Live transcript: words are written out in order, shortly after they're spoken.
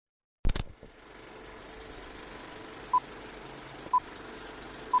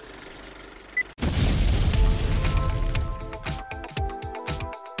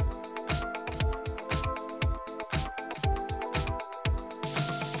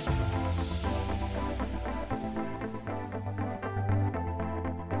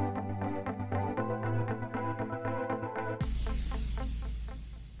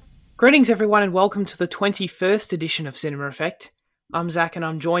Greetings, everyone, and welcome to the 21st edition of Cinema Effect. I'm Zach, and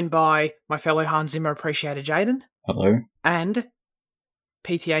I'm joined by my fellow Hans Zimmer appreciator, Jaden. Hello. And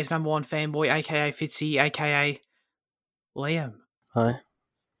PTA's number one fanboy, a.k.a. Fitzy, a.k.a. Liam. Hi.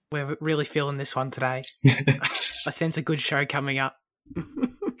 We're really feeling this one today. I sense a good show coming up.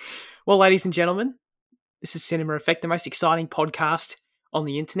 Well, ladies and gentlemen, this is Cinema Effect, the most exciting podcast on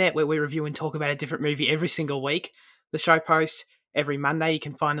the internet, where we review and talk about a different movie every single week. The show posts every Monday. You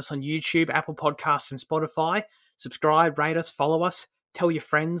can find us on YouTube, Apple Podcasts, and Spotify. Subscribe, rate us, follow us, tell your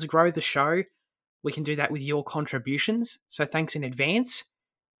friends, grow the show. We can do that with your contributions. So thanks in advance.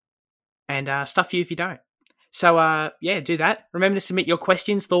 And stuff you if you don't. So, do that. Remember to submit your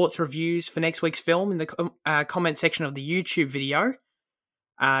questions, thoughts, reviews for next week's film in the comment section of the YouTube video.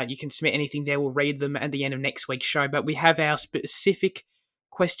 You can submit anything there. We'll read them at the end of next week's show. But we have our specific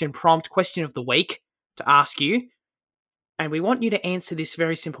question of the week to ask you. And we want you to answer this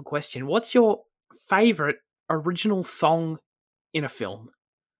very simple question. What's your favourite original song in a film?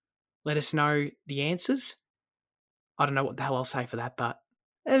 Let us know the answers. I don't know what the hell I'll say for that, but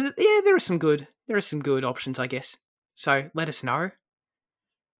there are some good options, I guess. So let us know.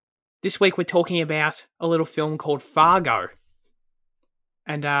 This week we're talking about a little film called Fargo.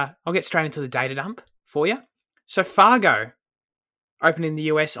 And I'll get straight into the data dump for you. So Fargo opened in the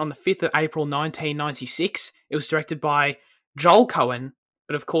US on the 5th of April 1996. It was directed by Joel Coen,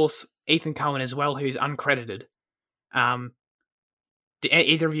 but of course Ethan Coen as well, who's uncredited. Do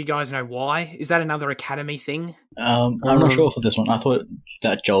either of you guys know why? Is that another Academy thing? I'm not sure for this one. I thought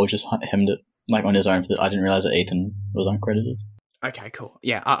that Joel just hemmed it on his own. I didn't realize that Ethan was uncredited. Okay, cool.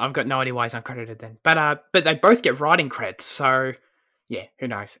 Yeah, I've got no idea why he's uncredited then. But they both get writing credits, so yeah, who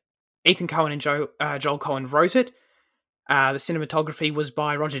knows? Ethan Coen and Joel Coen wrote it. The cinematography was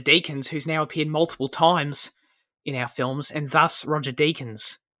by Roger Deakins, who's now appeared multiple times in our films, and thus Roger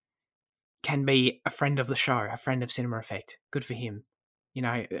Deakins can be a friend of the show, a friend of Cinema Effect. Good for him. You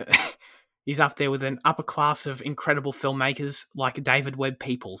know, he's up there with an upper class of incredible filmmakers like David Webb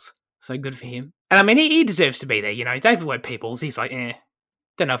Peoples. So good for him. And I mean, he deserves to be there, you know. David Webb Peoples, he's like,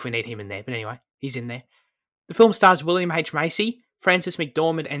 don't know if we need him in there, but anyway, he's in there. The film stars William H. Macey, Frances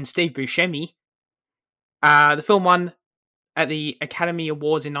McDormand, and Steve Buscemi. The film won at the Academy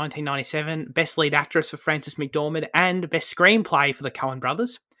Awards in 1997, Best Lead Actress for Frances McDormand and Best Screenplay for the Coen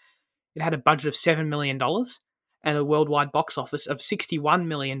brothers. It had a budget of $7 million and a worldwide box office of $61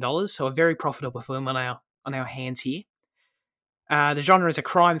 million, so a very profitable film on our hands here. The genre is a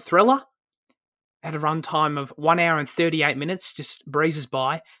crime thriller. It had a runtime of 1 hour and 38 minutes, just breezes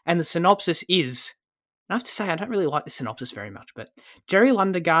by, and the synopsis is... I have to say, I don't really like the synopsis very much, but Jerry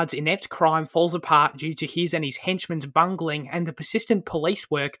Lundegaard's inept crime falls apart due to his and his henchmen's bungling and the persistent police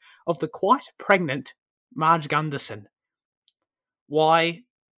work of the quite pregnant Marge Gunderson. Why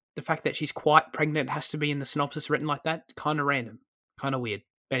the fact that she's quite pregnant has to be in the synopsis written like that? Kind of random. Kind of weird.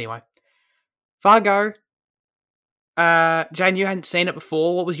 But anyway. Fargo. Jane, you hadn't seen it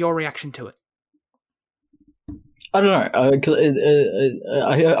before. What was your reaction to it? I don't know.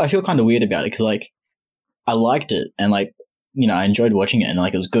 I feel kind of weird about it because, I liked it and I enjoyed watching it and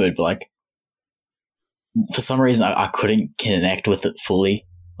it was good, but for some reason I couldn't connect with it fully.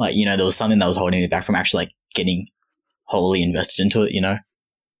 There was something that was holding me back from actually getting wholly invested into it, and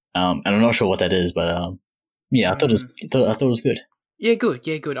I'm not sure what that is, but I thought it was good. Yeah, good.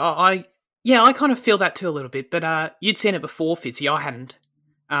 Yeah, good. I kind of feel that too a little bit, but you'd seen it before, Fitzy. I hadn't.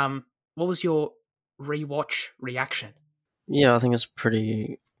 What was your rewatch reaction? Yeah, I think it's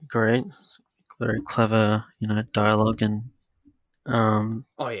pretty great. Very clever, dialogue and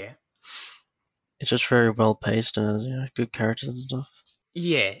oh yeah, it's just very well paced and has, good characters and stuff.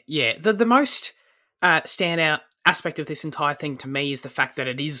 Yeah. The most standout aspect of this entire thing to me is the fact that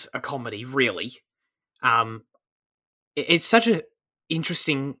it is a comedy. Really, it's such an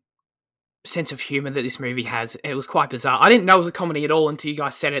interesting sense of humor that this movie has. It was quite bizarre. I didn't know it was a comedy at all until you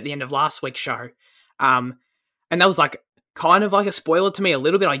guys said it at the end of last week's show, and that was kind of a spoiler to me a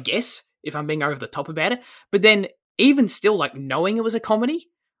little bit, I guess, if I'm being over the top about it. But then even still, knowing it was a comedy,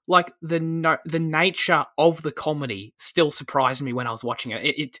 the nature of the comedy still surprised me when I was watching it.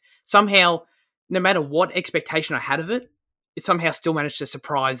 It somehow, no matter what expectation I had of it, it somehow still managed to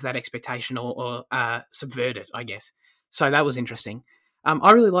surprise that expectation or subvert it, I guess. So that was interesting.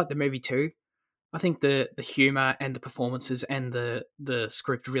 I really liked the movie too. I think the humor and the performances and the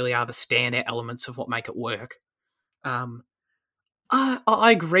script really are the standout elements of what make it work.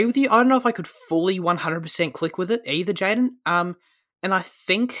 I agree with you. I don't know if I could fully 100% click with it either, Jaden. And I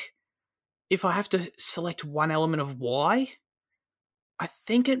think if I have to select one element of why, I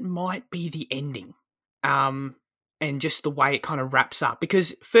think it might be the ending. and just the way it kind of wraps up.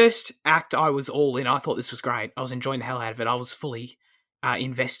 Because first act, I was all in. I thought this was great. I was enjoying the hell out of it. I was fully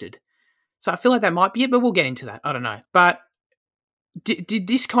invested. So I feel like that might be it, but we'll get into that. I don't know. But did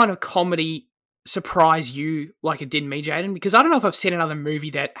this kind of comedy surprise you like it did me, Jaden? Because I don't know if I've seen another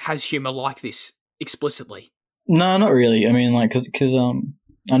movie that has humor like this explicitly. No, not really. I mean, like, because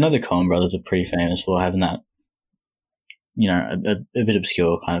I know the Coen brothers are pretty famous for having that, a bit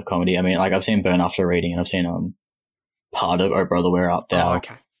obscure kind of comedy. I mean, like, I've seen Burn After Reading, and I've seen part of Oh Brother, Where Art Thou? Oh,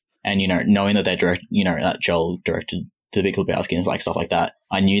 okay. And, knowing that they direct, that Joel directed The Big Lebowski and like stuff like that,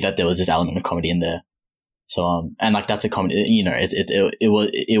 I knew that there was this element of comedy in there. So, and like, that's a comedy,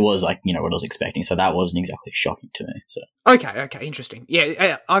 it was like, what I was expecting. So that wasn't exactly shocking to me. So. Okay, interesting.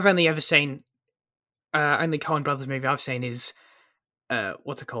 Yeah, I've only ever seen, only Coen Brothers movie I've seen is,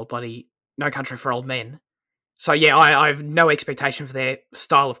 what's it called? Bloody No Country for Old Men. So yeah, I have no expectation for their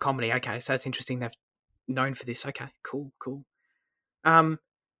style of comedy. Okay, so it's interesting they've known for this. Okay, cool.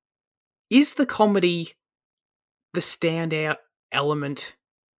 Is the comedy the standout element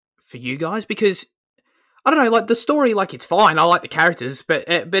for you guys? Because I don't know, like the story, like it's fine. I like the characters, but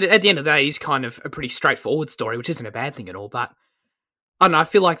at the end of the day, it's kind of a pretty straightforward story, which isn't a bad thing at all. But I don't know. I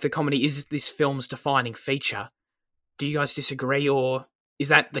feel like the comedy is this film's defining feature. Do you guys disagree, or is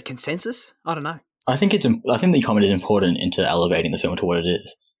that the consensus? I don't know. I think the comedy is important into elevating the film to what it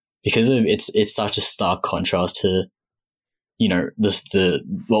is, because of it's such a stark contrast to,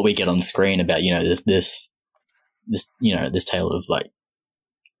 what we get on screen about, this tale of like,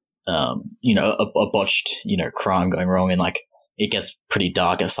 a botched, crime going wrong, and like it gets pretty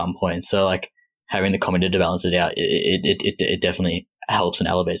dark at some point. So like having the comedy to balance it out, it definitely helps and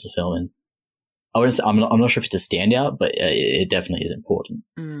elevates the film. And I wouldn't say, I'm not sure if it's a standout, but it definitely is important.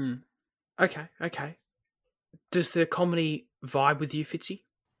 Okay. Does the comedy vibe with you, Fitzy?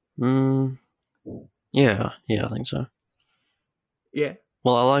 Yeah, I think so. Yeah.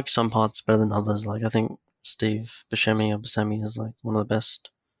 Well, I like some parts better than others. Like, I think Steve Buscemi is like one of the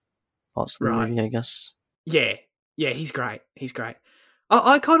best parts of the movie, I guess. Yeah, he's great.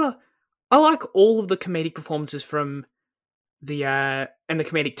 I like all of the comedic performances from the and the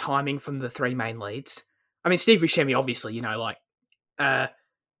comedic timing from the three main leads. I mean, Steve Buscemi, obviously,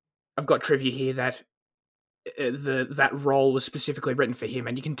 I've got trivia here that that role was specifically written for him,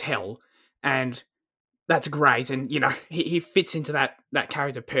 and you can tell, and that's great, and he fits into that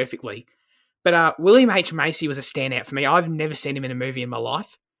character perfectly. But William H. Macy was a standout for me. I've never seen him in a movie in my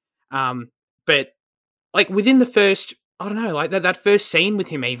life, but like within the first, I don't know, like that first scene with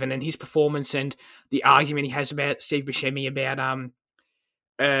him, even, and his performance and the argument he has about Steve Buscemi about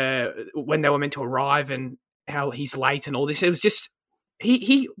when they were meant to arrive and how he's late and all this. It was just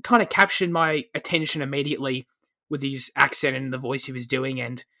he kind of captured my attention immediately with his accent and the voice he was doing,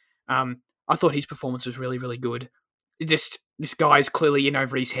 and I thought his performance was really, really good. Just this guy's clearly in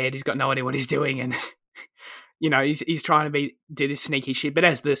over his head. He's got no idea what he's doing, and he's trying to do this sneaky shit. But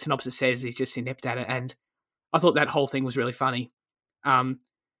as the synopsis says, he's just inept at it, and I thought that whole thing was really funny. And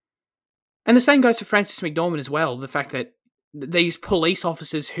the same goes for Frances McDormand as well. The fact that these police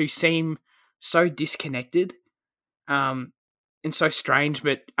officers who seem so disconnected and so strange,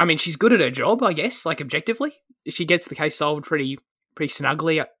 but I mean, she's good at her job, I guess, like objectively. She gets the case solved pretty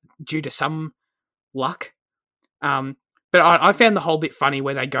snugly due to some luck. But I found the whole bit funny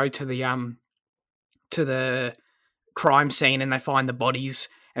where they go to the crime scene and they find the bodies,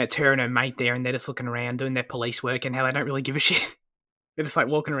 and it's her and her mate there, and they're just looking around doing their police work, and how they don't really give a shit. They're just like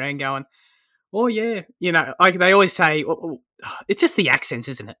walking around going, oh yeah, like they always say, it's just the accents,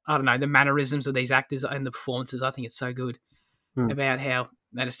 isn't it? I don't know, the mannerisms of these actors and the performances. I think it's so good about how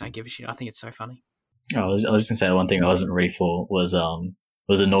they just don't give a shit. I think it's so funny. I was just gonna say one thing I wasn't ready for was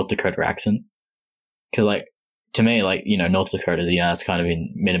a North Dakota accent, because like to me, like North Dakota is it's kind of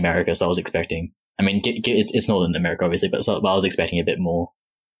in mid America, so I was expecting. I mean, it's Northern America obviously, but I was expecting a bit more.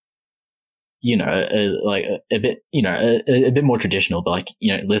 Like a bit, a bit more traditional, but like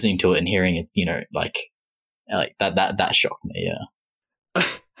listening to it and hearing it, like that shocked me. Yeah,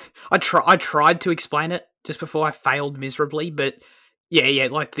 I tried to explain it just before I failed miserably, but yeah,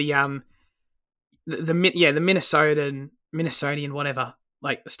 like the Minnesotan whatever,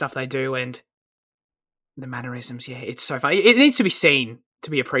 like the stuff they do and the mannerisms. Yeah, it's so funny. It needs to be seen to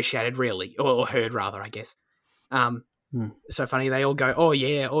be appreciated, really, or heard rather, I guess. So funny. They all go, oh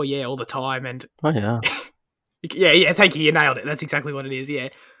yeah, all the time, and oh yeah, yeah. Thank you. You nailed it. That's exactly what it is. Yeah,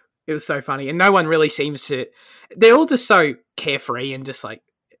 it was so funny, and no one really seems to. They're all just so carefree and just like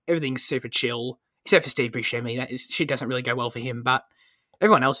everything's super chill, except for Steve Buscemi. She doesn't really go well for him, but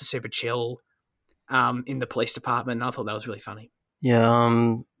everyone else is super chill. In the police department, and I thought that was really funny.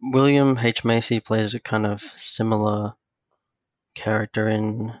 Yeah, William H. Macy plays a kind of similar character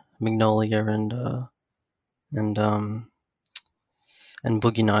in Magnolia and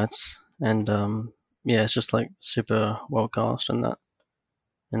Boogie Nights, and yeah, it's just like super well cast in that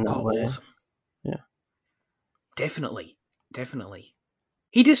way. Awesome. Yeah. Definitely.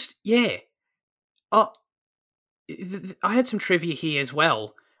 He just, yeah. Oh, I had some trivia here as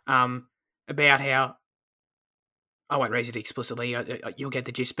well, about how, I won't raise it explicitly, you'll get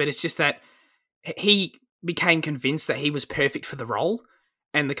the gist, but it's just that he became convinced that he was perfect for the role,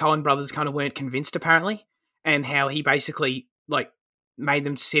 and the Coen brothers kind of weren't convinced, apparently, and how he basically, like, made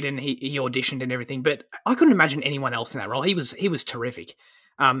them sit and he auditioned and everything, but I couldn't imagine anyone else in that role. He was terrific.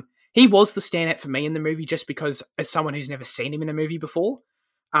 He was the standout for me in the movie just because, as someone who's never seen him in a movie before,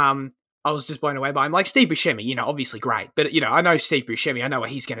 I was just blown away by him. Like Steve Buscemi, obviously great, but I know Steve Buscemi, I know what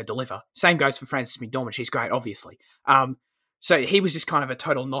he's going to deliver. Same goes for Frances McDormand, she's great, obviously. So he was just kind of a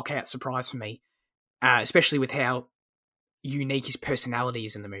total knockout surprise for me, especially with how unique his personality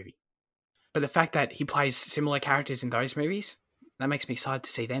is in the movie. But the fact that he plays similar characters in those movies, that makes me excited to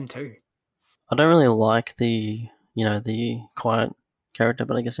see them too. I don't really like the quiet character,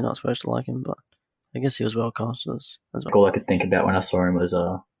 but I guess you're not supposed to like him. But I guess he was well cast as well. All I could think about when I saw him was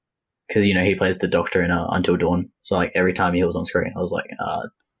because he plays the Doctor in Until Dawn, so like every time he was on screen, I was like,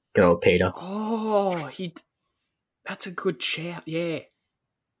 good old Peter. Oh, that's a good shout. Yeah,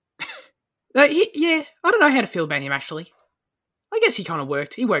 yeah. I don't know how to feel about him actually. I guess he kind of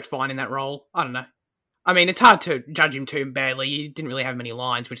worked. He worked fine in that role. I don't know. I mean, it's hard to judge him too badly. He didn't really have many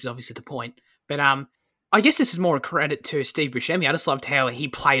lines, which is obviously the point. But I guess this is more a credit to Steve Buscemi. I just loved how he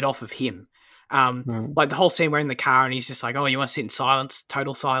played off of him. Like the whole scene we're in the car and he's just like, oh, you want to sit in silence?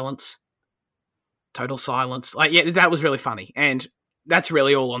 Total silence. Like, yeah, that was really funny. And that's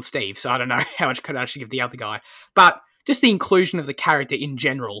really all on Steve. So I don't know how much credit I should give the other guy. But just the inclusion of the character in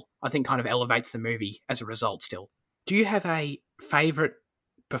general, I think kind of elevates the movie as a result still. Do you have a favourite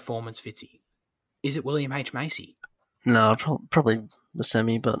performance, Fitzy? Is it William H. Macy? No, probably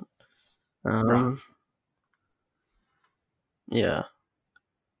Buscemi, but Right. yeah.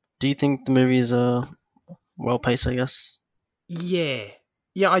 Do you think the movie's well paced? I guess. Yeah,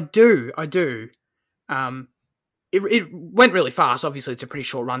 I do. It went really fast. Obviously, it's a pretty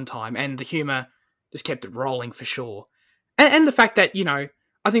short runtime, and the humor just kept it rolling for sure. And the fact that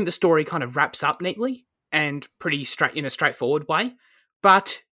I think the story kind of wraps up neatly and pretty in a straightforward way.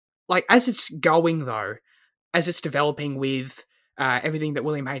 But like as it's going though, as it's developing with everything that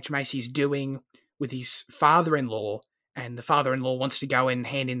William H. Macy's doing with his father-in-law, and the father-in-law wants to go and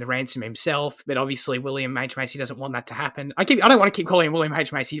hand in the ransom himself, but obviously William H. Macy doesn't want that to happen. I don't want to keep calling him William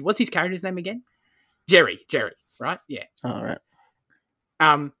H. Macy. What's his character's name again? Jerry, right? Yeah. All right.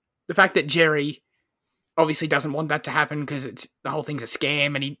 The fact that Jerry obviously doesn't want that to happen because the whole thing's a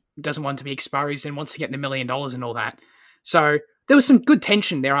scam and he doesn't want to be exposed and wants to get the $1 million and all that. So there was some good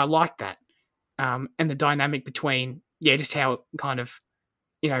tension there. I liked that. And the dynamic between, just how kind of,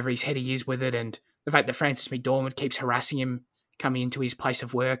 over his head he is with it, and the fact that Frances McDormand keeps harassing him coming into his place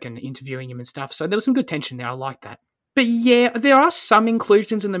of work and interviewing him and stuff. So there was some good tension there. I like that. But yeah, there are some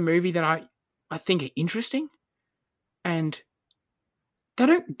inclusions in the movie that I think are interesting, and they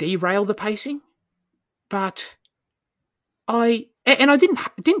don't derail the pacing, but I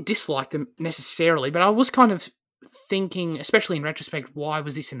didn't dislike them necessarily, but I was kind of thinking, especially in retrospect, why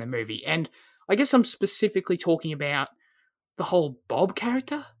was this in the movie? And I guess I'm specifically talking about the whole Bob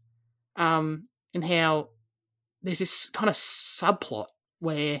character, and how there's this kind of subplot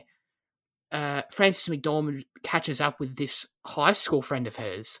where Frances McDormand catches up with this high school friend of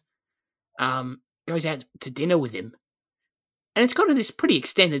hers, goes out to dinner with him. And it's kind of this pretty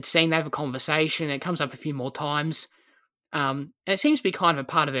extended scene. They have a conversation. It comes up a few more times. And it seems to be kind of a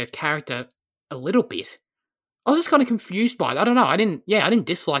part of her character a little bit. I was just kind of confused by it. I don't know. I didn't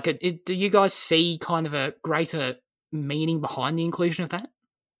dislike it. Do you guys see kind of a greater meaning behind the inclusion of that?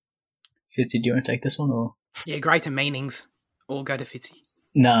 Fitzy, do you want to take this one or? Yeah, greater meanings. Or go to Fitzy.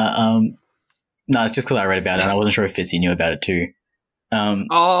 No, it's just because I read about it and I wasn't sure if Fitzy knew about it too.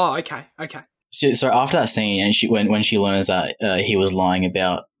 Okay. So after that scene, and when she learns that he was lying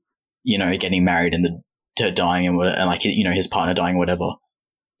about, getting married and to dying and whatever, and like his partner dying, or whatever.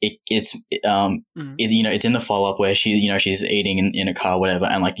 It's in the follow up where she's eating in a car, whatever,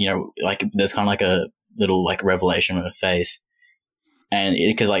 and there's kind of like a little like revelation on her face, and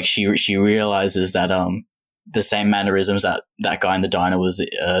because like she realizes that the same mannerisms that guy in the diner was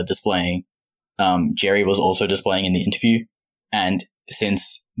displaying, Jerry was also displaying in the interview, and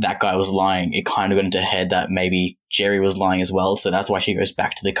since that guy was lying, it kind of got into her head that maybe Jerry was lying as well, so that's why she goes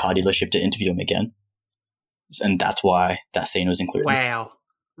back to the car dealership to interview him again. and that's why that scene was included. Wow.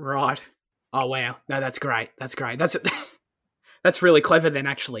 Right. Oh, wow. No, that's great. That's great. That's really clever then,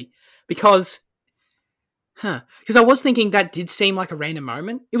 actually. Because I was thinking that did seem like a random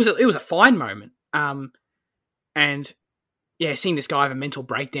moment. It was a fine moment. And yeah, seeing this guy have a mental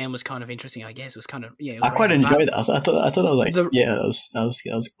breakdown was kind of interesting, I guess. It was kind of, yeah. I quite enjoyed that. I thought that was like,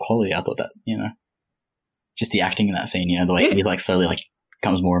 that was quality. I thought that, just the acting in that scene, the way he like slowly like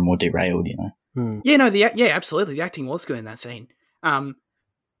becomes more and more derailed, Yeah, no, absolutely. The acting was good in that scene.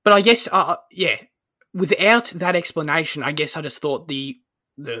 But I guess, without that explanation, I guess I just thought the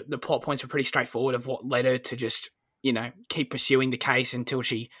plot points were pretty straightforward of what led her to just, keep pursuing the case until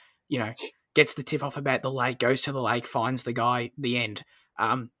she, gets the tip off about the lake, goes to the lake, finds the guy, the end.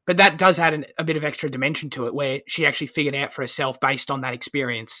 But that does add a bit of extra dimension to it where she actually figured out for herself based on that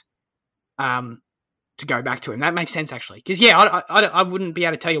experience to go back to him. That makes sense, actually. Because, I wouldn't be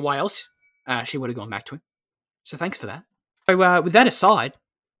able to tell you why else she would have gone back to him. So thanks for that. So with that aside,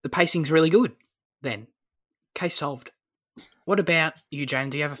 the pacing's really good then. Case solved. What about you, Jane?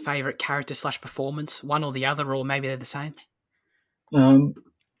 Do you have a favourite character / performance, one or the other, or maybe they're the same?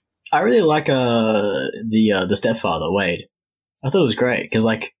 I really like the stepfather, Wade. I thought it was great because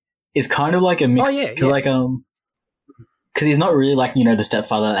like it's kind of like a mix. Because he's not really like the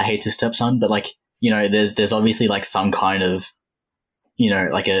stepfather that hates his stepson, but like there's obviously like some kind of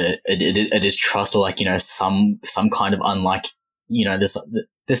like a distrust or like some kind of unlike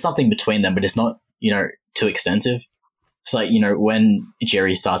there's something between them, but it's not too extensive. So like when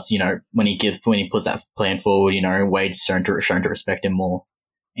Jerry starts when he puts that plan forward, Wade's shown to respect him more.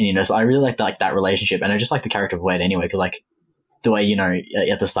 And, so I really like that relationship. And I just like the character of Wade anyway, because, like, the way,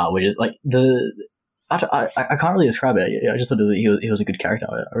 at the start, which is, like, I can't really describe it. I just thought he was a good character.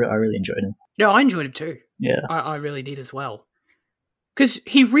 I really enjoyed him. Yeah, I enjoyed him too. Yeah. I really did as well. Because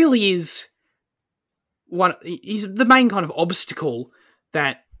he really is he's the main kind of obstacle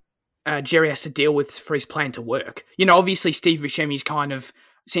that Jerry has to deal with for his plan to work. Obviously Steve Buscemi's kind of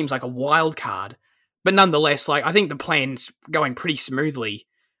seems like a wild card, but nonetheless, like, I think the plan's going pretty smoothly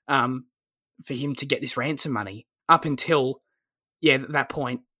for him to get this ransom money up until, that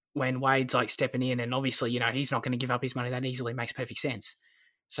point when Wade's like stepping in, and obviously, he's not going to give up his money that easily. Makes perfect sense.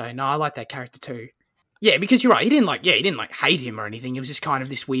 So no, I like that character too. Yeah, because you're right. He didn't hate him or anything. It was just kind of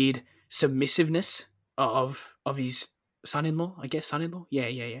this weird submissiveness of his son-in-law, I guess. Son-in-law.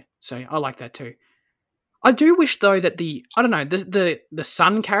 Yeah. So I like that too. I do wish though that the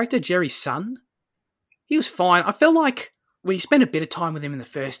son character, Jerry's son, he was fine. I feel like we spent a bit of time with him in the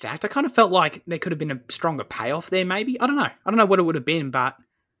first act. I kind of felt like there could have been a stronger payoff there, maybe. I don't know what it would have been, but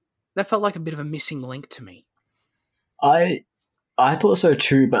that felt like a bit of a missing link to me. I thought so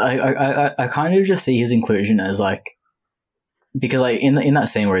too, but I kind of just see his inclusion as like, because like in that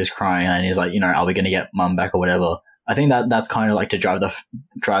scene where he's crying and he's like, are we going to get mum back or whatever? I think that's kind of like to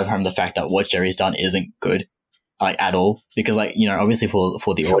drive home the fact that what Jerry's done isn't good, like at all. Because like obviously for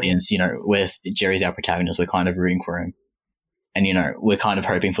the audience, where Jerry's our protagonist, we're kind of rooting for him. And, we're kind of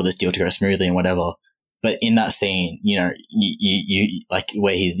hoping for this deal to go smoothly and whatever. But in that scene, you like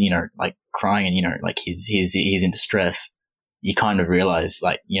where he's, like crying and, like he's in distress, you kind of realize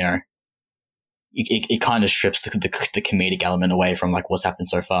like, it kind of strips the comedic element away from like what's happened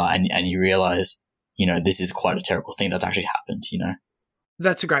so far. And you realize, this is quite a terrible thing that's actually happened,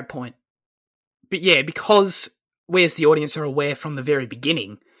 That's a great point. But yeah, because we as the audience are aware from the very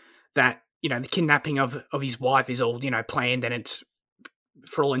beginning that, the kidnapping of his wife is all, planned, and it's,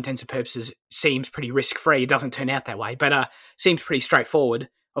 for all intents and purposes, seems pretty risk-free. It doesn't turn out that way, but seems pretty straightforward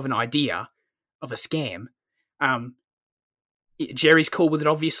of an idea of a scam. Jerry's cool with it,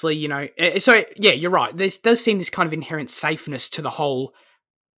 obviously, So, yeah, you're right. There does seem this kind of inherent safeness to the whole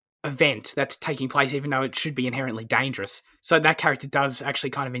event that's taking place, even though it should be inherently dangerous. So that character does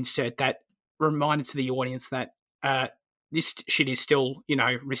actually kind of insert that reminder to the audience that this shit is still,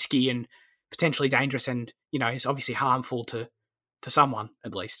 risky and potentially dangerous and, is obviously harmful to someone,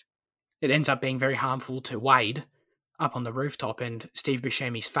 at least. It ends up being very harmful to Wade up on the rooftop and Steve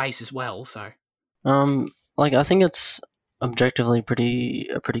Buscemi's face as well, so. Like, I think it's objectively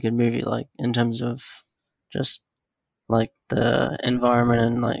a pretty good movie, like, in terms of just, like, the environment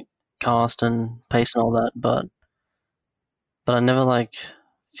and, like, cast and pace and all that, but I never, like,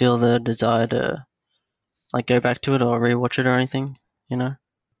 feel the desire to, like, go back to it or rewatch it or anything,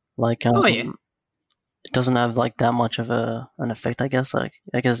 Like, it doesn't have like that much of an effect, I guess. Like,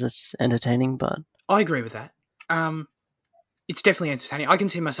 I guess it's entertaining, but I agree with that. It's definitely entertaining. I can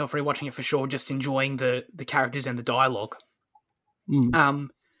see myself rewatching it for sure, just enjoying the characters and the dialogue.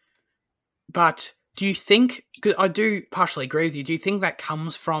 But do you think? Because I do partially agree with you. Do you think that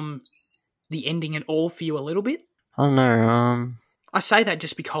comes from the ending at all for you a little bit? I don't know. I say that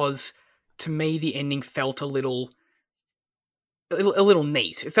just because, to me, the ending felt a little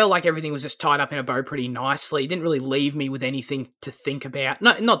neat. It felt like everything was just tied up in a bow pretty nicely. It didn't really leave me with anything to think about.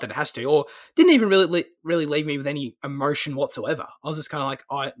 No, not that it has to, or didn't even really leave me with any emotion whatsoever. I was just kind of like,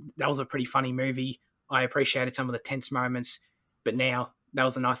 that was a pretty funny movie. I appreciated some of the tense moments, but now that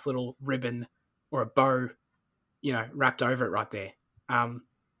was a nice little ribbon or a bow, wrapped over it right there.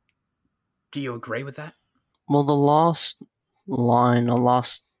 Do you agree with that? Well, the last line or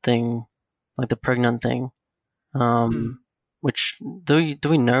last thing, like the pregnant thing, which do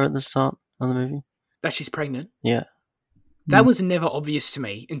we know at the start of the movie that she's pregnant? Yeah, that was never obvious to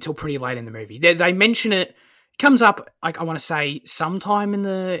me until pretty late in the movie. They mention it. Comes up, like, I want to say sometime in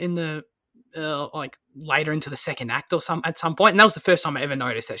the like later into the second act or at some point, and that was the first time I ever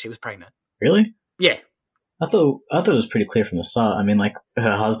noticed that she was pregnant. Really? Yeah. I thought it was pretty clear from the start. I mean, like,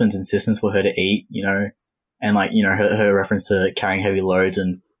 her husband's insistence for her to eat, and like, her reference to carrying heavy loads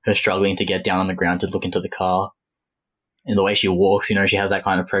and her struggling to get down on the ground to look into the car, and the way she walks, she has that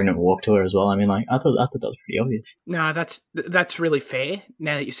kind of pregnant walk to her as well. I mean, like, I thought that was pretty obvious. No, that's really fair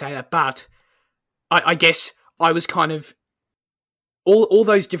now that you say that, but I guess I was kind of all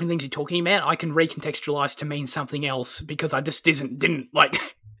those different things you're talking about, I can recontextualize to mean something else because I just didn't like.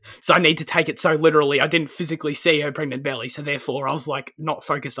 So I need to take it so literally. I didn't physically see her pregnant belly, so therefore I was like not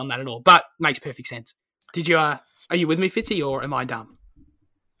focused on that at all. But makes perfect sense. Did you? Are you with me, Fitzy, or am I dumb?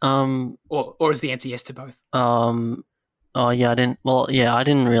 Or is the answer yes to both? Oh yeah, I didn't. Well, yeah, I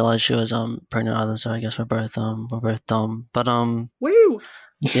didn't realize she was pregnant either. So I guess we're both dumb. But woo.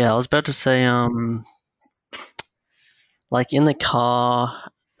 Yeah, I was about to say like in the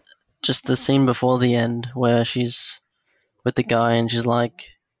car, just the scene before the end where she's with the guy and she's like,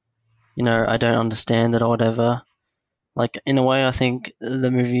 I don't understand it or whatever. Like, in a way, I think the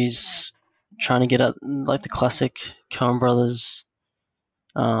movie's trying to get at like the classic Coen Brothers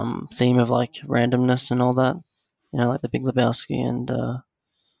theme of like randomness and all that. Like the Big Lebowski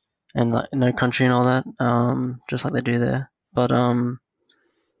and like No Country and all that. Just like they do there. But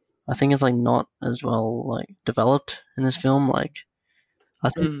I think it's like not as well like developed in this film. Like, I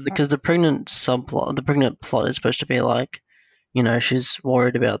think because the pregnant plot is supposed to be like, she's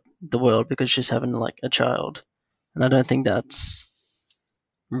worried about the world because she's having like a child, and I don't think that's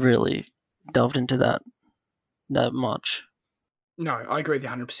really delved into that much. No, I agree with you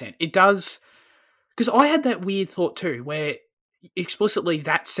 100%. It does, because I had that weird thought too, where explicitly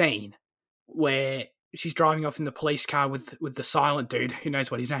that scene where she's driving off in the police car with the silent dude, who knows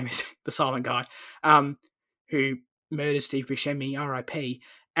what his name is, the silent guy, who murders Steve Buscemi, R.I.P.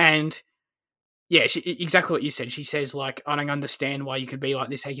 And yeah, exactly what you said. She says, like, I don't understand why you could be like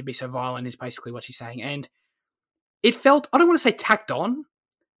this, how you could be so violent, is basically what she's saying. And it felt, I don't want to say tacked on,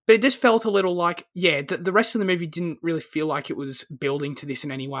 but it just felt a little like, yeah, the rest of the movie didn't really feel like it was building to this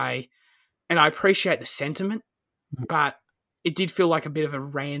in any way. And I appreciate the sentiment, but it did feel like a bit of a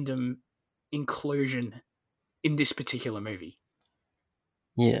random inclusion in this particular movie.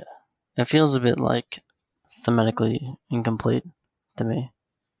 Yeah. It feels a bit like thematically incomplete to me.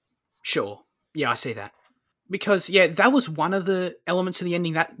 Sure. Yeah, I see that. Because, yeah, that was one of the elements of the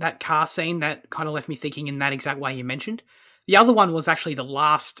ending, that car scene that kind of left me thinking in that exact way you mentioned. The other one was actually the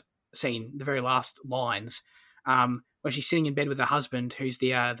last scene, the very last lines, where she's sitting in bed with her husband, who's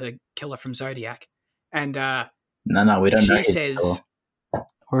the killer from Zodiac. And no, we don't know. She says,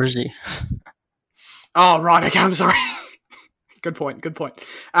 "Where is he?" Oh, right. Okay, I'm sorry. Good point.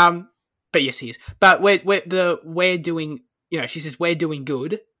 But yes, he is. But we're doing. She says we're doing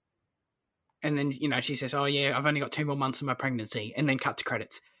good. And then, she says, oh, yeah, I've only got 2 more months of my pregnancy, and then cut to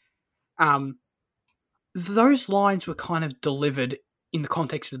credits. Those lines were kind of delivered in the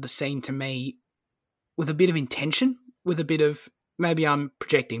context of the scene to me with a bit of intention, with a bit of, maybe I'm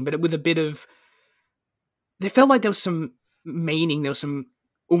projecting, but with a bit of, they felt like there was some meaning, there was some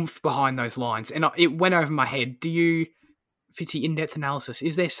oomph behind those lines, and it went over my head. Do you, Fitzy, in-depth analysis,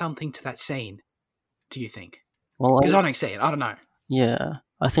 is there something to that scene, do you think? Well, because I don't see it. I don't know. Yeah,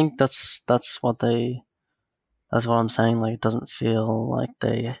 I think that's what I'm saying. Like, it doesn't feel like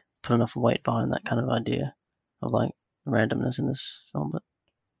they put enough weight behind that kind of idea of like randomness in this film, but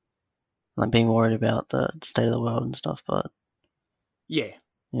like being worried about the state of the world and stuff. But yeah,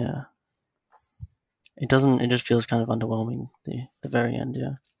 it doesn't. It just feels kind of underwhelming. The very end,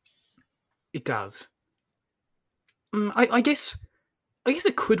 yeah, it does. I guess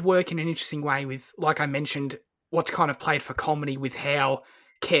it could work in an interesting way with, like I mentioned, what's kind of played for comedy with how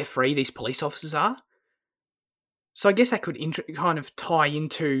carefree these police officers are. So I guess that could kind of tie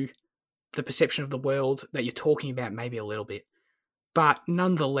into the perception of the world that you're talking about maybe a little bit. but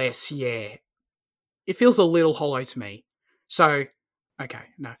nonetheless, yeah, it feels a little hollow to me. So, okay,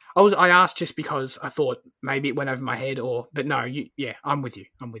 no, I asked just because I thought maybe it went over my head, but no, I'm with you.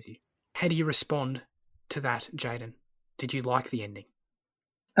 How do you respond to that, Jaden? Did you like the ending?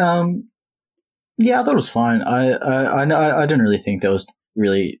 Yeah, I thought it was fine. I didn't really think there was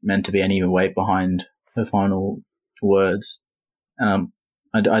really meant to be any weight behind her final words.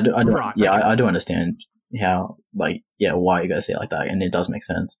 I do understand how, why you guys say it like that, and it does make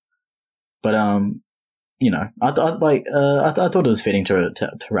sense. But I thought it was fitting to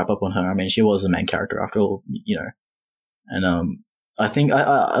wrap up on her. I mean, she was the main character after all, and I think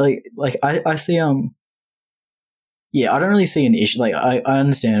I see I don't really see an issue. Like, I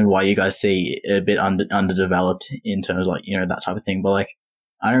understand why you guys see it a bit underdeveloped in terms of, that type of thing, but, like,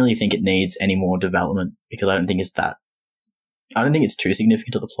 I don't really think it needs any more development because I don't think it's too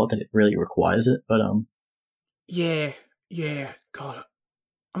significant to the plot that it really requires it, but, Yeah, God.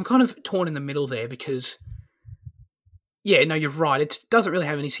 I'm kind of torn in the middle there because, yeah, no, you're right. It doesn't really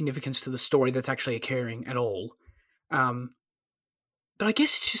have any significance to the story that's actually occurring at all. But I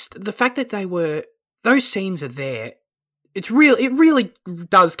guess it's just the fact that those scenes are there. It really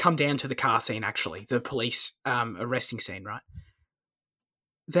does come down to the car scene, actually, the police arresting scene, right?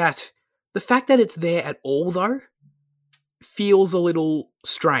 That the fact that it's there at all, though, feels a little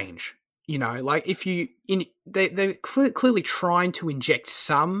strange. Like they're clearly trying to inject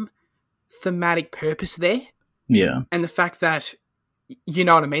some thematic purpose there. Yeah. And the fact that, you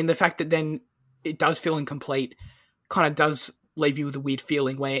know what I mean? The fact that then it does feel incomplete kind of does leave you with a weird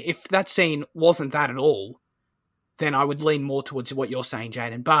feeling where if that scene wasn't that at all, then I would lean more towards what you're saying,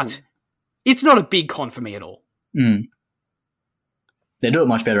 Jaden. But it's not a big con for me at all. Mm. They do it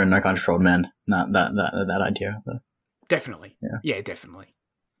much better in No Country for Old Men. That idea. But, definitely. Yeah, definitely.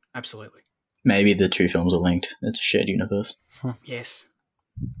 Absolutely. Maybe the two films are linked. It's a shared universe. Yes,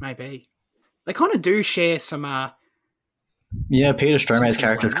 maybe. They kind of do share some... yeah, Peter Stromae's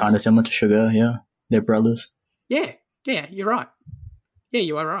character is kind of similar to Sugar, yeah. They're brothers. Yeah, you're right. Yeah,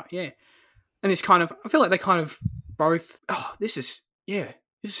 you are right, yeah. And it's kind of... I feel like they kind of both... Oh, this is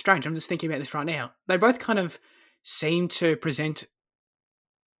strange. I'm just thinking about this right now. They both kind of seem to present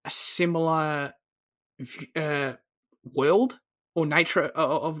a similar world or nature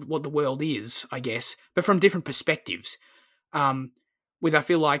of what the world is, I guess, but from different perspectives. With, I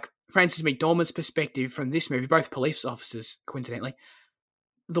feel like, Frances McDormand's perspective from this movie, both police officers, coincidentally,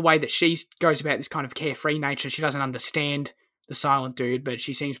 the way that she goes about this kind of carefree nature, she doesn't understand the silent dude, but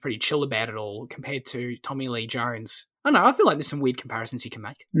she seems pretty chill about it all compared to Tommy Lee Jones. I don't know, I feel like there's some weird comparisons you can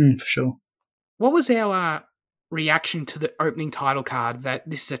make. For sure. What was our reaction to the opening title card that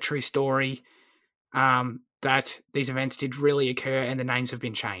this is a true story, that these events did really occur and the names have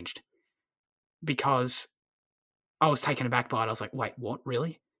been changed? Because I was taken aback by it. I was like, wait, what,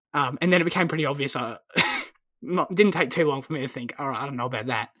 really? And then it became pretty obvious. Didn't take too long for me to think, all right, I don't know about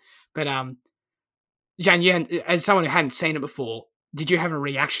that. But Jan, as someone who hadn't seen it before, did you have a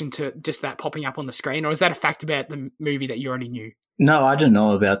reaction to just that popping up on the screen, or is that a fact about the movie that you already knew? No, I didn't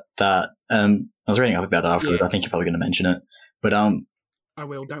know about that. I was reading up about it afterwards. Yeah. I think you're probably going to mention it, but I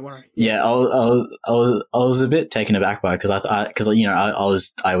will. Don't worry. Yeah, I was a bit taken aback by it because I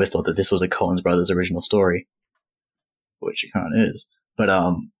always thought that this was a Coen's brothers original story, which it kind of is. But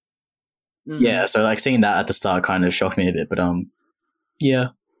yeah, so like seeing that at the start kind of shocked me a bit. But yeah,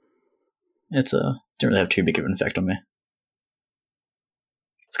 didn't really have too big of an effect on me.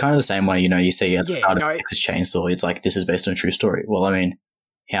 It's kind of the same way, you see at the start of Texas Chainsaw, it's like, this is based on a true story. Well, I mean,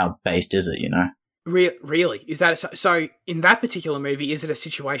 how based is it, Really? Is that so? In that particular movie, is it a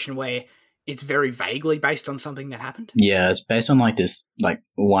situation where it's very vaguely based on something that happened? Yeah, it's based on like this, like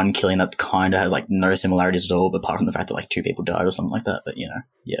one killing that kind of has like no similarities at all, but apart from the fact that like two people died or something like that. But yeah.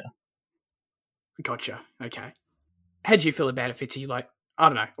 Gotcha. Okay. How did you feel about it, Fitzy? Like, I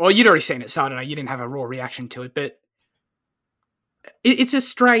don't know. Well, you'd already seen it, so I don't know. You didn't have a raw reaction to it, but it's a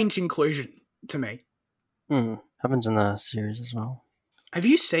strange inclusion to me. Happens in the series as well. Have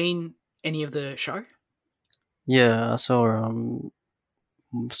you seen any of the show? Yeah, I saw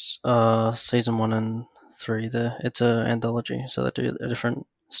season 1 and 3 there. It's an anthology, so they do a different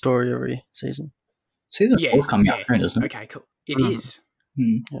story every season. Season 4's coming out soon, isn't it? Okay, cool. It is.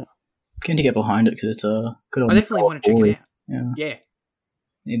 Yeah. Keen to get behind it because it's a good old... I definitely want to check it out. Yeah.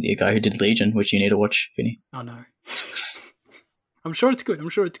 The guy who did Legion, which you need to watch, Finny. Oh, no. I'm sure it's good.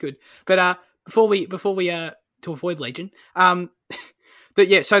 But before we to avoid Legion, so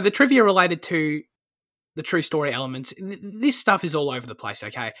the trivia related to the true story elements, this stuff is all over the place,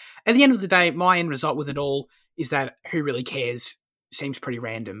 okay? At the end of the day, my end result with it all is that who really cares seems pretty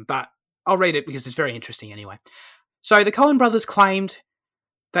random, but I'll read it because it's very interesting anyway. So the Coen brothers claimed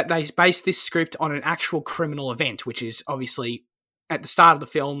that they based this script on an actual criminal event, which is obviously at the start of the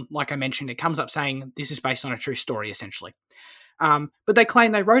film, like I mentioned, it comes up saying this is based on a true story, essentially. But they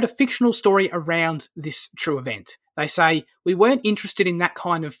claim they wrote a fictional story around this true event. They say, we weren't interested in that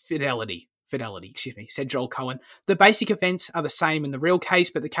kind of fidelity, said Joel Coen. The basic events are the same in the real case,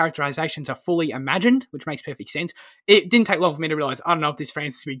 but the characterizations are fully imagined, which makes perfect sense. It didn't take long for me to realize, I don't know if this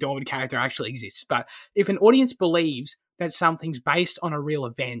Francis McDormand character actually exists, but if an audience believes that something's based on a real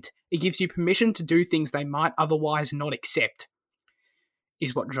event, it gives you permission to do things they might otherwise not accept,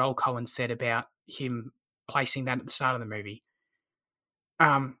 is what Joel Coen said about him placing that at the start of the movie.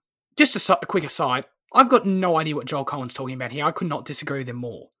 Just a quick aside, I've got no idea what Joel Coen's talking about here. I could not disagree with him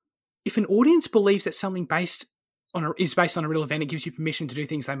more. If an audience believes that something is based on a real event, it gives you permission to do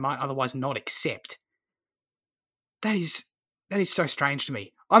things they might otherwise not accept. That is so strange to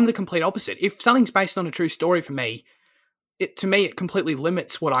me. I'm the complete opposite. If something's based on a true story for me, it completely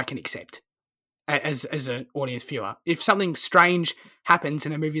limits what I can accept as an audience viewer. If something strange happens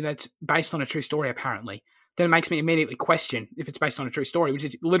in a movie that's based on a true story, apparently, then it makes me immediately question if it's based on a true story, which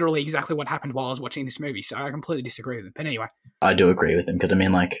is literally exactly what happened while I was watching this movie. So I completely disagree with him. But anyway. I do agree with him because, I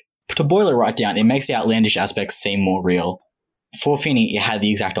mean, like, to boil it right down, it makes the outlandish aspects seem more real. For Finney, it had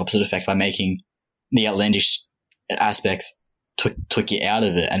the exact opposite effect by making the outlandish aspects took you out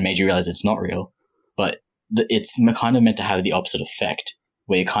of it and made you realize it's not real. But it's kind of meant to have the opposite effect,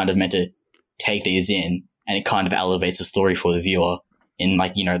 where you're kind of meant to take these in and it kind of elevates the story for the viewer in,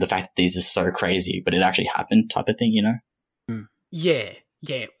 like, you know, the fact that these are so crazy, but it actually happened type of thing, you know? Yeah.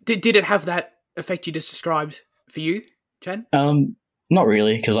 Did it have that effect you just described for you, Chad? Not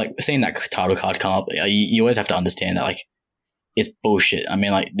really, because, like, seeing that title card come up, you always have to understand that, like, it's bullshit. I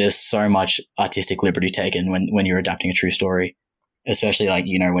mean, like, there's so much artistic liberty taken when you're adapting a true story, especially, like,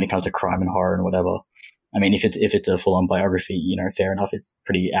 you know, when it comes to crime and horror and whatever. I mean, if it's a full-on biography, you know, fair enough, it's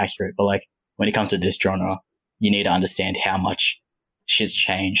pretty accurate. But, like, when it comes to this genre, you need to understand how much shit's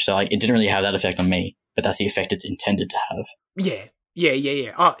changed. So, like, it didn't really have that effect on me, but that's the effect it's intended to have.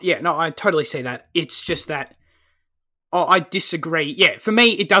 Yeah. No, I totally see that. It's just that I disagree. Yeah, for me,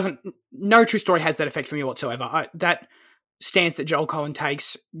 it doesn't. No true story has that effect for me whatsoever. That stance that Joel Coen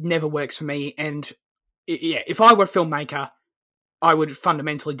takes never works for me. And if I were a filmmaker, I would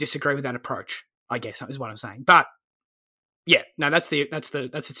fundamentally disagree with that approach, I guess is what I'm saying. But yeah, no, that's the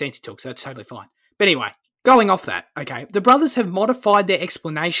stance he took, so that's totally fine. But anyway, going off that, okay, the brothers have modified their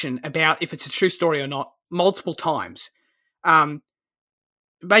explanation about if it's a true story or not multiple times.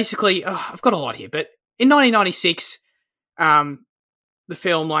 Basically, I've got a lot here, but in 1996, the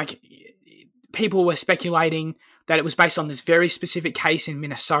film, like, people were speculating that it was based on this very specific case in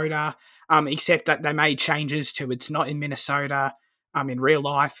Minnesota, except that they made changes to it's not in Minnesota, in real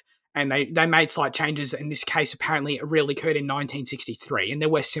life, and they made slight changes. In this case, apparently, it really occurred in 1963, and there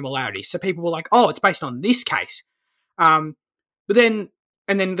were similarities. So people were like, "Oh, it's based on this case," but then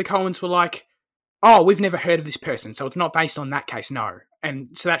the Coens were like, "Oh, we've never heard of this person, so it's not based on that case, no." And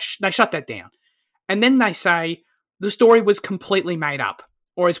so they shut that down. And then they say the story was completely made up.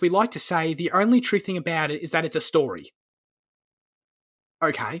 Or as we like to say, the only true thing about it is that it's a story.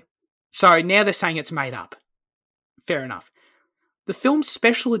 Okay. So now they're saying it's made up. Fair enough. The film's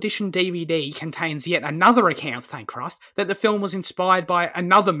special edition DVD contains yet another account, thank Christ, that the film was inspired by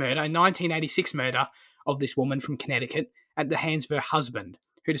another murder, a 1986 murder of this woman from Connecticut at the hands of her husband,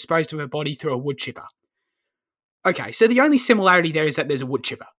 who disposed of her body through a wood chipper. Okay, so the only similarity there is that there's a wood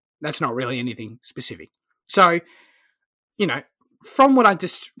chipper. That's not really anything specific. So, you know, from what I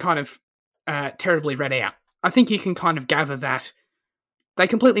just kind of terribly read out, I think you can kind of gather that they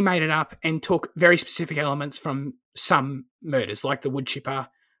completely made it up and took very specific elements from some murders, like the wood chipper,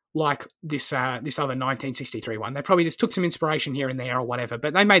 like this other 1963 one. They probably just took some inspiration here and there or whatever,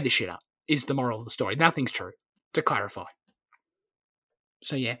 but they made the shit up, is the moral of the story. Nothing's true, to clarify.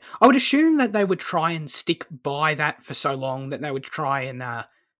 So yeah, I would assume that they would try and stick by that for so long that they would try and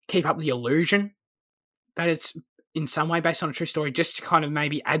keep up the illusion that it's in some way based on a true story, just to kind of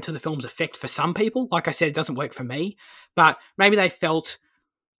maybe add to the film's effect for some people. Like I said, it doesn't work for me, but maybe they felt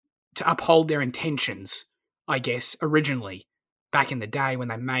to uphold their intentions, I guess, originally, back in the day when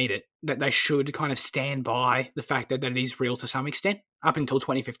they made it, that they should kind of stand by the fact that it is real to some extent, up until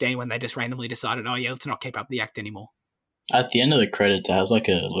 2015 when they just randomly decided, oh yeah, let's not keep up the act anymore. At the end of the credits, it has like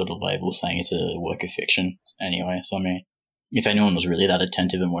a little label saying it's a work of fiction anyway. So, I mean, if anyone was really that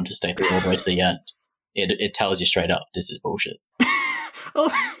attentive and wanted to stay through all the way to the end, it tells you straight up, this is bullshit.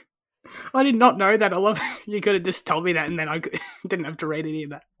 Oh, I did not know that. I love you could have just told me that and then I didn't have to read any of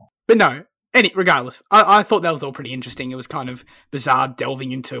that. But no, regardless, I thought that was all pretty interesting. It was kind of bizarre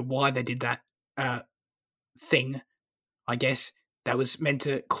delving into why they did that thing I guess that was meant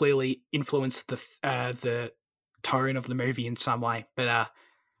to clearly influence the tone of the movie in some way. But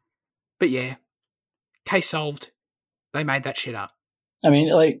yeah, case solved. They made that shit up. I mean,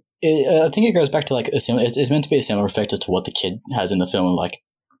 like, I think it goes back to like a similar. It's meant to be a similar effect as to what the kid has in the film. Like,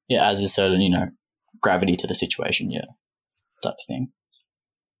 yeah, as a certain, gravity to the situation, yeah, type of thing.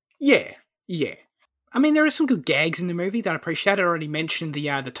 Yeah. I mean, there are some good gags in the movie that I appreciate. I already mentioned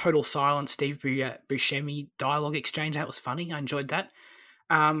the total silence Steve Buscemi dialogue exchange. That was funny. I enjoyed that.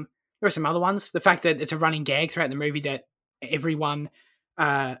 There are some other ones. The fact that it's a running gag throughout the movie that everyone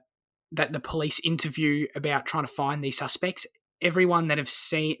that the police interview about trying to find these suspects, everyone that has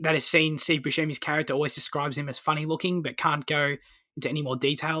seen Steve Buscemi's character always describes him as funny looking, but can't go into any more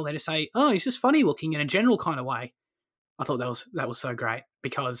detail. They just say, "Oh, he's just funny looking in a general kind of way." I thought that was so great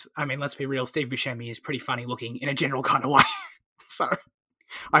because, I mean, let's be real, Steve Buscemi is pretty funny looking in a general kind of way. So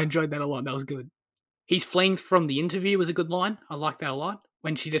I enjoyed that a lot. That was good. He's fleeing from the interview was a good line. I like that a lot.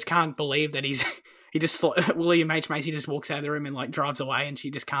 When she just can't believe that William H. Macy just walks out of the room and like drives away and she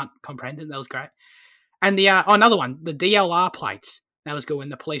just can't comprehend it. That was great. And another one, the DLR plates. That was good when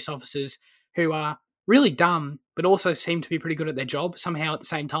the police officers who are really dumb but also seem to be pretty good at their job somehow at the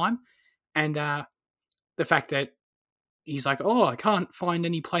same time. And the fact that he's like, "Oh, I can't find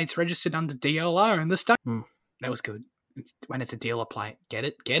any plates registered under DLR in the state." That was good. When it's a dealer plate, get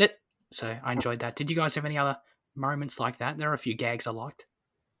it. So I enjoyed that. Did you guys have any other moments like that? There are a few gags I liked.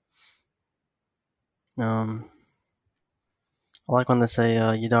 I like when they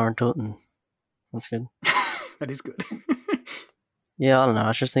say "you darn tootin'." That's good. That is good. Yeah, I don't know.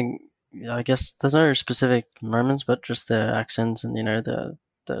 I just think, I guess there's no specific moments, but just their accents and the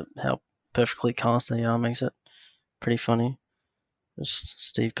how perfectly cast they are makes it pretty funny. Just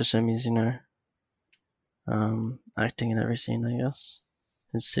Steve Buscemi's, acting in every scene, I guess.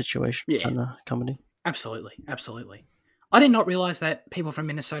 His situation kind of comedy. Absolutely. I did not realize that people from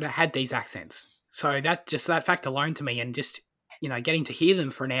Minnesota had these accents. So that fact alone to me, and just getting to hear them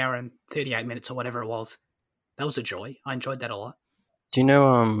for an hour and 38 minutes or whatever it was, that was a joy. I enjoyed that a lot. Do you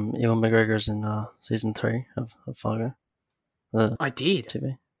know Ewan McGregor's in season 3 of Fargo? I did.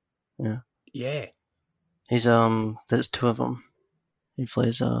 TV. Yeah. Yeah. He's there's 2 of them. He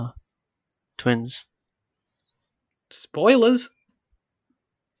plays twins. Spoilers.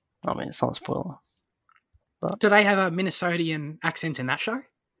 I mean, it's not a spoiler. But do they have a Minnesotan accent in that show?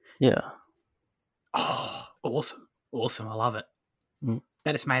 Yeah. Oh, awesome! I love it.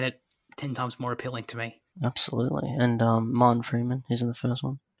 That has made it 10 times more appealing to me. Absolutely. And Martin Freeman, he's in the first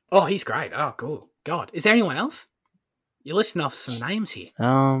one. Oh, he's great. Oh, cool. God, is there anyone else? You're listing off some names here.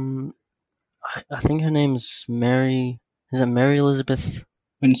 I think her name's Mary. Is it Mary Elizabeth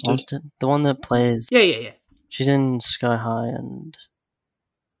Winstead? The one that plays. Yeah. She's in Sky High and.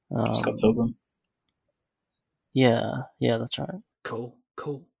 Scott Pilgrim. Yeah, that's right. Cool.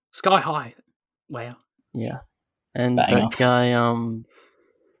 Sky High. Wow. Yeah, and that guy.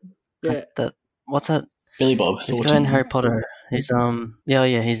 Yeah. What's that? Billy Bob. This guy in Harry Potter. He's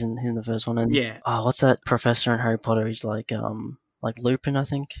he's in the first one. And what's that professor in Harry Potter? He's like Lupin, I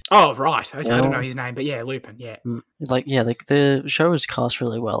think. Oh right. Okay, I don't know his name, but yeah, Lupin. Yeah. The show is cast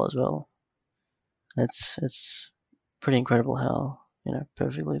really well as well. It's pretty incredible how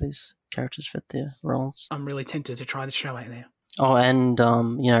perfectly these characters fit their roles. I'm really tempted to try the show out now. Oh, and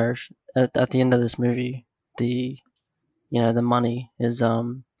at the end of this movie, the money is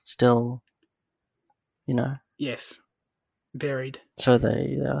still yes, buried. So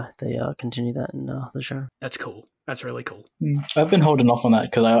they continue that in the show. That's cool. That's really cool. I've been holding off on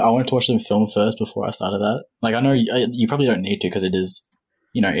that because I wanted to watch the film first before I started that. Like, I know you probably don't need to because it is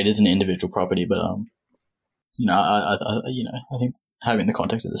an individual property, but I think having the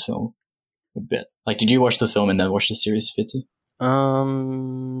context of this film a bit. Like, did you watch the film and then watch the series, Fitzy?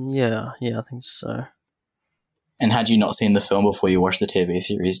 Yeah, I think so. And had you not seen the film before you watched the TV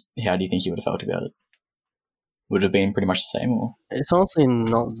series, how do you think you would have felt about it? Would it have been pretty much the same, or? It's honestly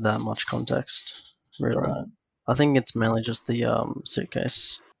not that much context, really. Right. I think it's mainly just the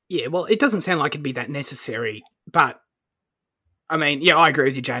suitcase. Yeah, well, it doesn't sound like it'd be that necessary, but I mean, yeah, I agree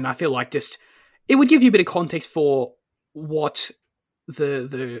with you, Jane. I feel like just it would give you a bit of context for what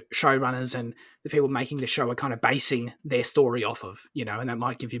the showrunners and the people making the show are kind of basing their story off of, and that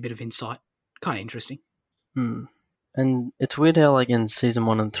might give you a bit of insight. Kind of interesting. And it's weird how, like, in season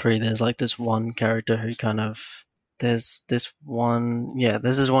 1 and 3, there's like this one character who there's this one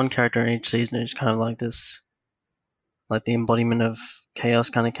character in each season who's kind of like this, like the embodiment of chaos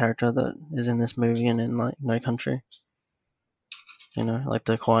kind of character that is in this movie and in like No Country. Like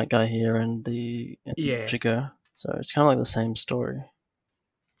the quiet guy here and the Chico. So it's kind of like the same story.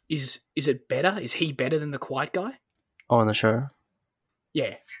 Is it better? Is he better than the quiet guy? Oh, in the show.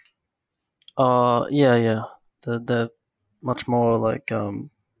 Yeah. Yeah. They're much more like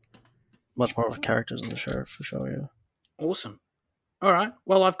much more of characters in the show for sure. Yeah. Awesome. All right.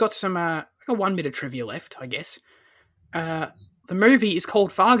 Well, I've got some I got 1 bit of trivia left, I guess. The movie is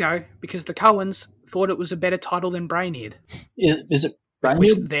called Fargo because the Coens thought it was a better title than Brainhead. Is it brand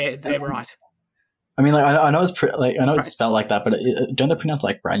Which new? they're right. I mean, like I know it's I know it's Right. spelled like that, but don't they pronounce it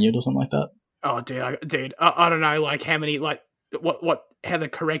like Branyard or something like that? Oh, dude, I don't know, like how many, like how the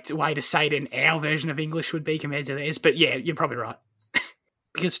correct way to say it in our version of English would be compared to theirs. But yeah, you're probably right.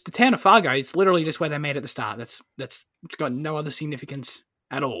 Because the town of Fargo is literally just where they met at the start. That's got no other significance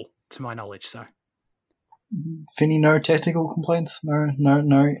at all, to my knowledge. So, Finny, no technical complaints, no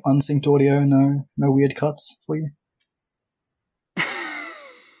unsynced audio, no weird cuts for you.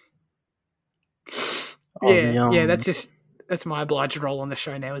 yeah, that's my obliged role on the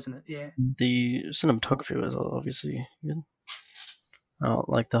show now, isn't it? Yeah. The cinematography was obviously good.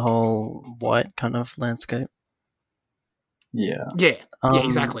 Like the whole white kind of landscape. Yeah. Yeah,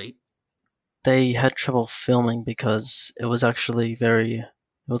 exactly. They had trouble filming because it was actually it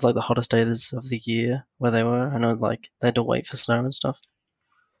was like the hottest days of the year where they were. I know, like they had to wait for snow and stuff.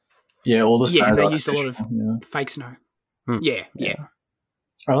 Yeah, all the snow. Yeah, they used a lot of fake snow. Yeah.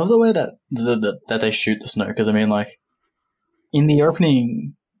 I love the way that they shoot the snow, because I mean, like in the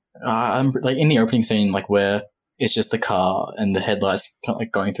opening, in the opening scene, like where it's just the car and the headlights kind of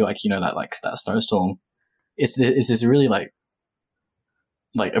like going through, like, that snowstorm. It's this really like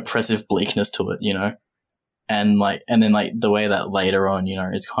oppressive bleakness to it, and then like the way that later on,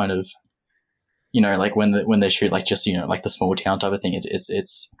 it's kind of, like when they shoot like just like the small town type of thing,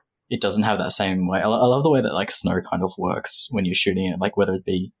 it doesn't have that same way. I love the way that like snow kind of works when you're shooting it, like whether it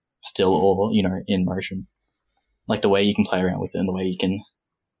be still or in motion, like the way you can play around with it and the way you can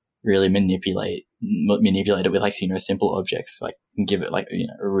really manipulate it with like simple objects, like, and give it like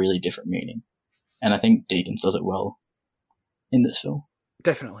a really different meaning. And I think Deakins does it well in this film.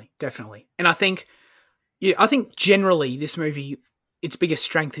 Definitely. And I think generally this movie, its biggest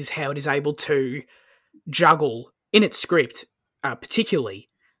strength is how it is able to juggle in its script, particularly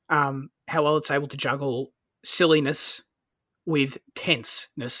how well it's able to juggle silliness with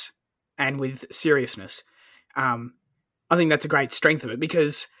tenseness and with seriousness. I think that's a great strength of it,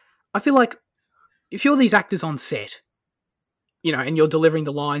 because I feel like if you're these actors on set, and you're delivering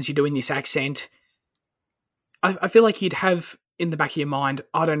the lines, you're doing this accent, I feel like you'd have in the back of your mind,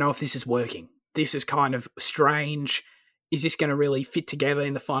 I don't know if this is working. This is kind of strange. Is this going to really fit together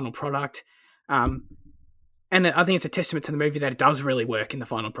in the final product? And I think it's a testament to the movie that it does really work in the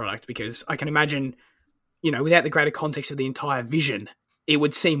final product, because I can imagine, without the greater context of the entire vision, it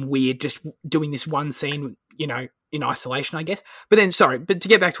would seem weird just doing this one scene, in isolation, I guess. But to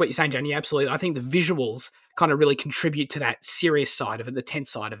get back to what you're saying, Jenny, absolutely. I think the visuals kind of really contribute to that serious side of it, the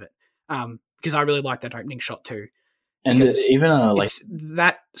tense side of it. Because I really like that opening shot too. And even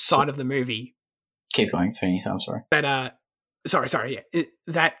that side of the movie. Keep going, Fanny. I'm sorry. But sorry. Yeah,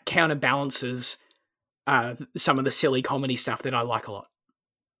 that counterbalances some of the silly comedy stuff that I like a lot.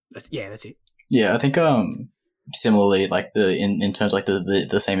 Yeah, that's it. Yeah, I think similarly, like in terms of like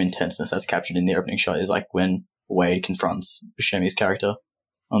the same intenseness that's captured in the opening shot is like when Wade confronts Buscemi's character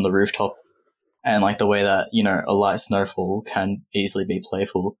on the rooftop, and like the way that a light snowfall can easily be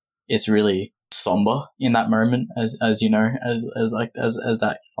playful. It's really somber in that moment, as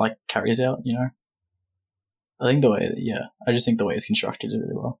that like carries out. I think I just think the way it's constructed is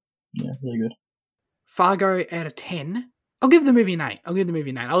really well. Yeah, really good. Fargo out of 10. I'll give the movie an 8. I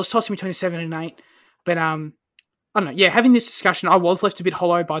was tossing between a 7 and an 8, but I don't know. Yeah, having this discussion, I was left a bit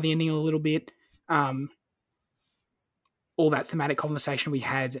hollow by the ending a little bit. All that thematic conversation we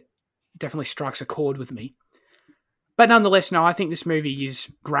had definitely strikes a chord with me. But nonetheless, no, I think this movie is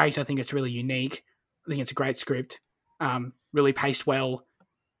great. I think it's really unique. I think it's a great script. Really paced well.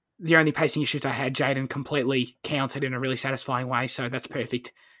 The only pacing issues I had, Jaden completely countered in a really satisfying way, so that's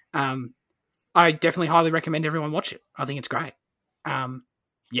perfect. I definitely highly recommend everyone watch it. I think it's great.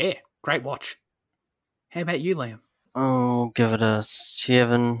 Yeah, great watch. How about you, Liam? I'll give it a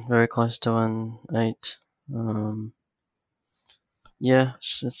 7, very close to an 8. Yeah,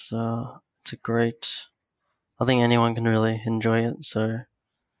 it's a great. I think anyone can really enjoy it. So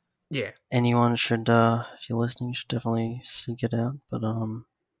yeah, anyone should, if you're listening, you should definitely seek it out. But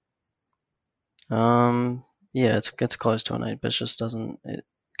yeah, it's close to an 8, but it just doesn't. It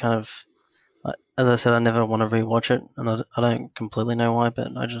kind of, as I said, I never want to rewatch it, and I don't completely know why,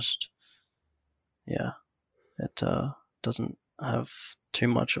 but I just, yeah, it doesn't have too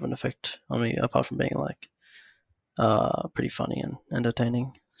much of an effect on me apart from being like pretty funny and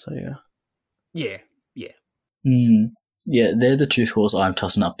entertaining. So yeah. Yeah. Yeah, they're the two scores I'm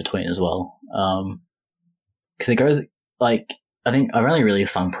tossing up between as well. Because it goes, like, I think I've only really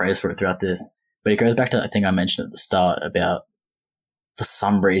sung praise for it throughout this, but it goes back to that thing I mentioned at the start about, for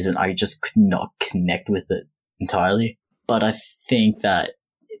some reason, I just could not connect with it entirely. But I think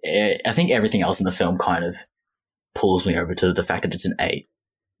everything else in the film kind of pulls me over to the fact that it's an 8,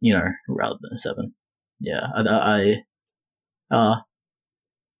 rather than a 7. Yeah, I'll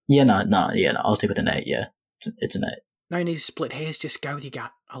stick with an 8. Yeah, it's an 8. No need to split hairs, just go with your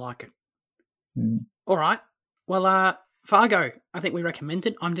gut. I like it. Mm. All right. Well, Fargo, I think we recommend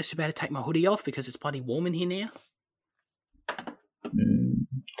it. I'm just about to take my hoodie off because it's bloody warm in here now.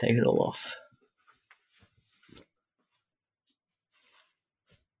 Take it all off.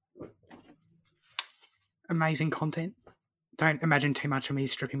 Amazing content. Don't imagine too much of me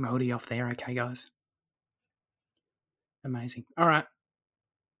stripping my hoodie off there, okay, guys? Amazing. All right.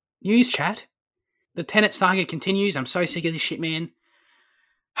 News chat. The Tenet saga continues. I'm so sick of this shit, man.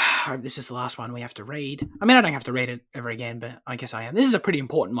 I hope this is the last one we have to read. I mean, I don't have to read it ever again, but I guess I am. This is a pretty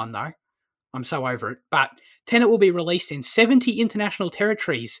important one, though. I'm so over it. But Tenet will be released in 70 international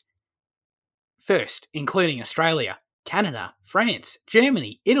territories first, including Australia, Canada, France,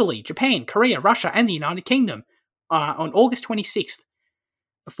 Germany, Italy, Japan, Korea, Russia, and the United Kingdom on August 26th,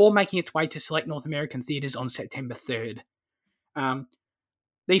 before making its way to select North American theatres on September 3rd.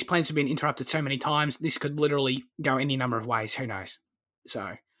 These plans have been interrupted so many times, this could literally go any number of ways. Who knows?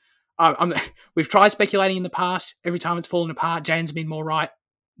 So, we've tried speculating in the past. Every time it's fallen apart, Jane's been more right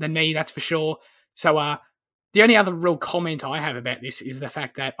than me, that's for sure. So, the only other real comment I have about this is the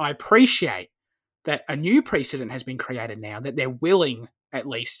fact that I appreciate that a new precedent has been created now, that they're willing, at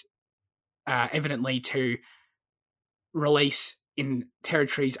least, evidently, to release in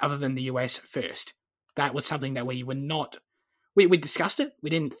territories other than the US first. That was something that we were not... We discussed it. We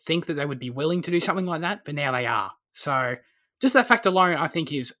didn't think that they would be willing to do something like that, but now they are. So just that fact alone, I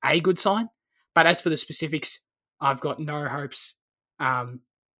think, is a good sign. But as for the specifics, I've got no hopes. I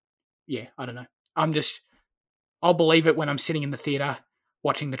don't know. I'll believe it when I'm sitting in the theatre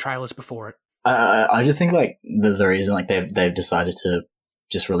watching the trailers before it. I just think, like, the reason, like, they've decided to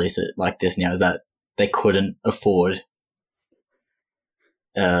just release it like this now is that they couldn't afford,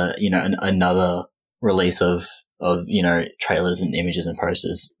 another release of trailers and images and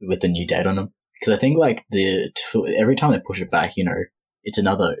posters with the new date on them. Because I think, like, every time they push it back, it's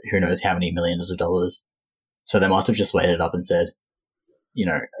another who knows how many millions of dollars. So they must have just weighed it up and said,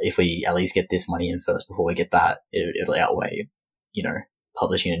 if we at least get this money in first before we get that, it'll outweigh,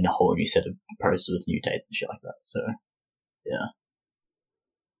 publishing a whole new set of posters with new dates and shit like that. So,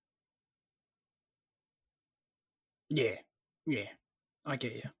 yeah. Yeah, I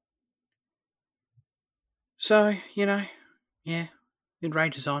get you. So,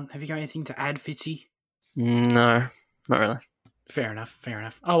 mid-range is on. Have you got anything to add, Fitzy? No, not really. Fair enough.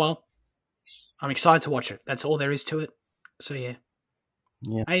 Oh, well. I'm excited to watch it. That's all there is to it. So, yeah.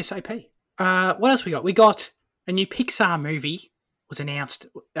 ASAP. What else we got? We got a new Pixar movie was announced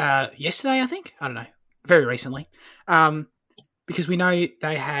yesterday, I think. I don't know. Very recently. Because we know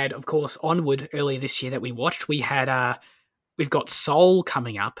they had, of course, Onward earlier this year that we watched. We've got Soul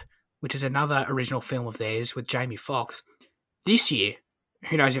coming up, which is another original film of theirs with Jamie Foxx. This year,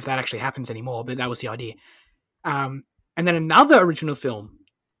 who knows if that actually happens anymore, but that was the idea. And then another original film.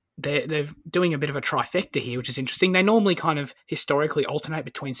 They're doing a bit of a trifecta here, which is interesting. They normally kind of historically alternate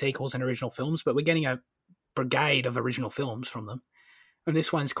between sequels and original films, but we're getting a brigade of original films from them. And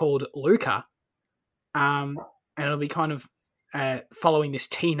this one's called Luca. And it'll be kind of following this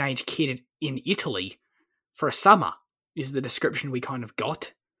teenage kid in Italy for a summer, is the description we kind of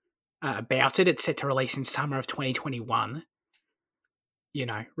got about it. It's set to release in summer of 2021.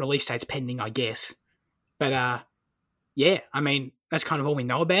 Release date's pending, I guess. But, I mean, that's kind of all we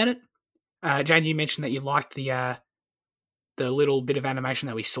know about it. Jane, you mentioned that you liked the little bit of animation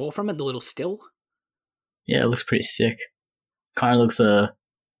that we saw from it, the little still. Yeah, it looks pretty sick. Kind of looks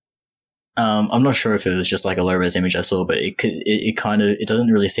I'm not sure if it was just like a low-res image I saw, but it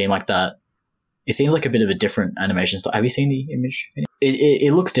doesn't really seem like that. It seems like a bit of a different animation style. Have you seen the image?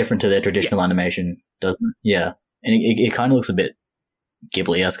 It looks different to their traditional animation, doesn't it? Yeah. And it kind of looks a bit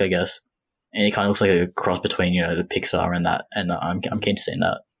Ghibli-esque, I guess. And it kind of looks like a cross between, the Pixar and that. And I'm keen to see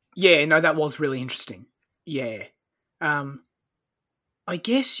that. Yeah, no, that was really interesting. Yeah. I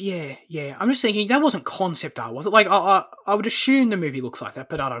guess, yeah. I'm just thinking, that wasn't concept art, was it? Like, I would assume the movie looks like that,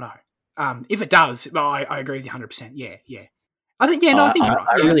 but I don't know. If it does, I agree with you 100%. Yeah. I think you're right.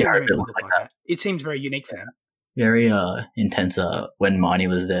 I really hope it looks like that. It seems very unique for them. Very intense when Marnie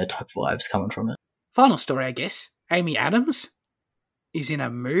was there type vibes coming from it. Final story, I guess. Amy Adams is in a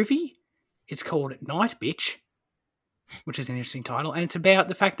movie. It's called Night Bitch. which is an interesting title, and it's about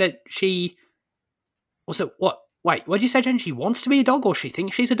the fact that she also what? Wait, what did you say, Jen? She wants to be a dog, or she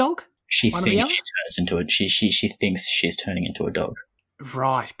thinks she's a dog? She One or the thinks other? she turns into a she thinks she's turning into a dog.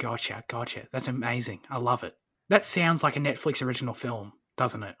 Right, gotcha. That's amazing. I love it. That sounds like a Netflix original film,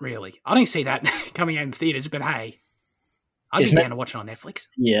 doesn't it? Really, I don't see that coming out in theaters, but hey, I'd be down to watch it on Netflix.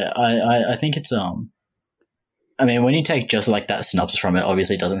 Yeah, I think it's I mean, when you take just like that synopsis from it,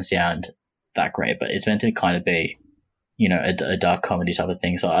 obviously it doesn't sound that great, but it's meant to kind of be, you know, a dark comedy type of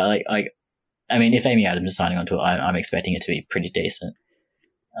thing. So I mean, if Amy Adams is signing onto it, I'm expecting it to be pretty decent.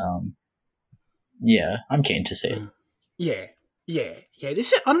 Yeah, I'm keen to see it. Yeah.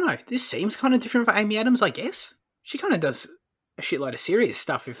 This I don't know. This seems kind of different for Amy Adams, I guess. She kind of does a shitload of serious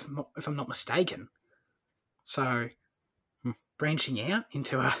stuff, if I'm not mistaken. So branching out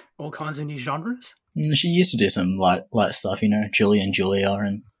into all kinds of new genres. She used to do some light stuff, you know, Julie and Julia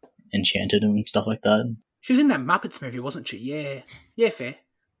and Enchanted and stuff like that. She was in that Muppets movie, wasn't she? Yeah, fair.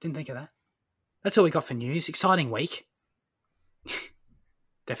 Didn't think of that. That's all we got for news. Exciting week.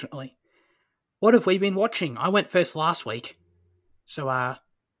 Definitely. What have we been watching? I went first last week. So,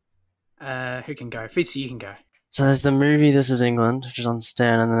 who can go? Fitzy, you can go. So there's the movie This Is England, which is on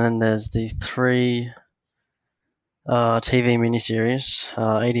Stan, and then there's the 3 TV miniseries,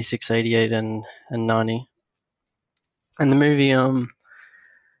 86, 88, and 90. And the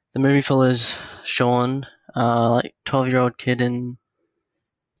movie follows Sean, like 12-year-old kid in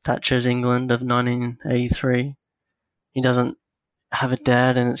Thatcher's England of 1983. He doesn't have a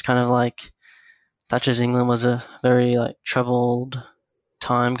dad, and it's kind of like Thatcher's England was a very like troubled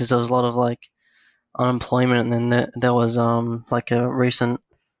time because there was a lot of like unemployment, and then there was like a recent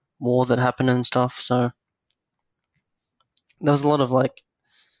war that happened and stuff. So there was a lot of like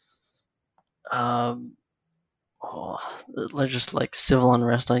just like civil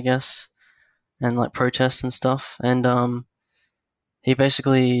unrest, I guess, and like protests and stuff. And he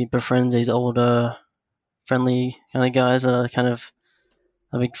basically befriends these older, friendly kind of guys that are kind of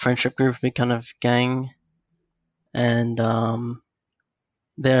a big friendship group, a big kind of gang, and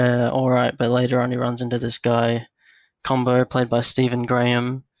they're all right. But later on, he runs into this guy, Combo, played by Stephen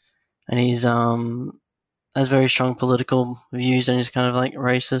Graham, and he's has very strong political views, and he's kind of like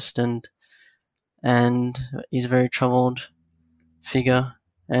racist, and he's a very troubled figure.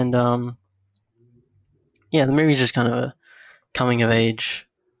 And yeah, the movie's just kind of a coming of age,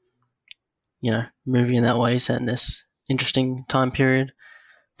 you know, movie in that way, set in this interesting time period.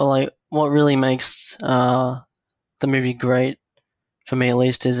 But like, what really makes the movie great, for me at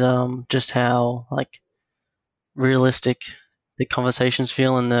least, is just how like realistic the conversations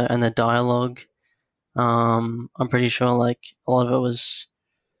feel and the dialogue. I'm pretty sure like a lot of it was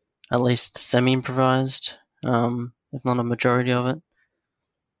at least semi-improvised, if not a majority of it.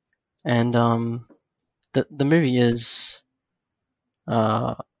 And the movie is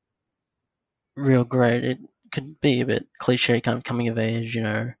real great. It could be a bit cliche, kind of coming of age, you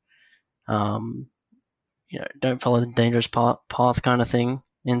know, don't follow the dangerous path kind of thing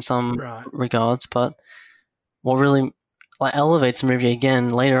in some regards. But what really like elevates the movie again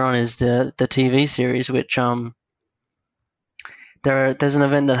later on is the TV series, which there's an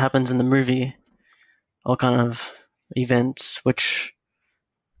event that happens in the movie, or kind of events, which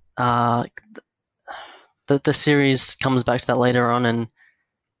the series comes back to that later on, and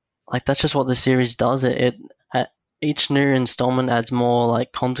like that's just what the series does. It each new installment adds more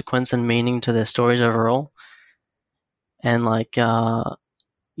like consequence and meaning to their stories overall, and like the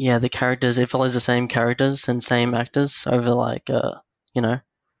characters, it follows the same characters and same actors over like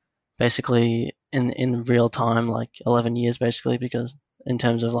basically in real time, like 11 years basically, because in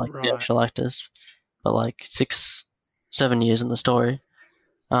terms of like the actual actors, but like 6-7 years in the story.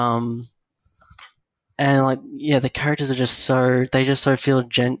 And like the characters are just so feel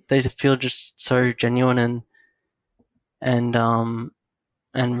just so genuine and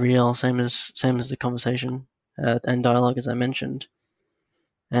real, same as the conversation and dialogue as I mentioned.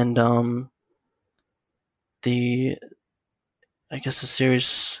 And the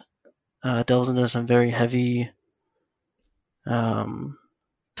series delves into some very heavy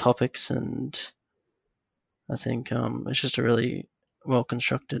topics, and I think it's just a really well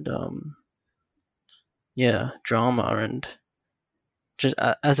constructed drama, and just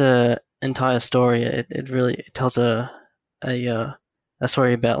as a entire story, it really tells a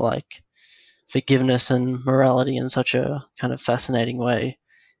story about like forgiveness and morality in such a kind of fascinating way,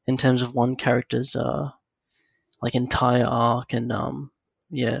 in terms of one character's like entire arc. And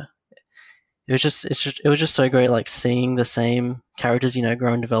it was just so great, like seeing the same characters, you know,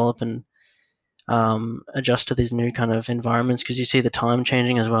 grow and develop and adjust to these new kind of environments, because you see the time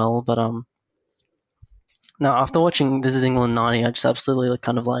changing as well. But No, after watching This Is England 90, I just absolutely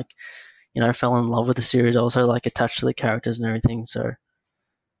kind of like, fell in love with the series. Also like attached to the characters and everything. So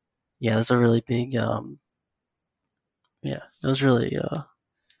yeah, it's a really big, it was really,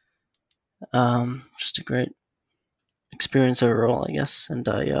 just a great experience overall, I guess. And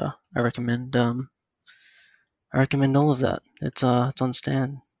I recommend all of that. It's on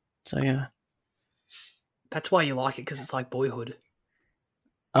Stan. So yeah. That's why you like it, because it's like Boyhood.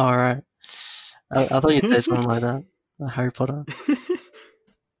 All right. I thought you'd say something like that. Harry Potter.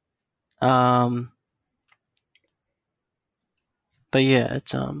 But yeah,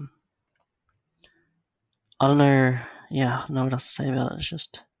 it's I don't know. Yeah, I don't know what else to say about it. It's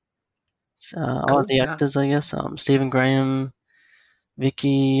just I Cool, like the yeah. actors, I guess. Stephen Graham,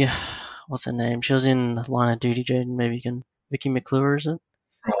 Vicky, what's her name? She was in Line of Duty, Jaden. Maybe you can. Vicky McClure, is it?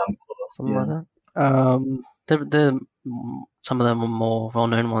 Something like that. They're some of them are more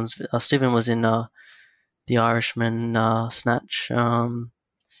well-known ones. Stephen was in The Irishman, Snatch,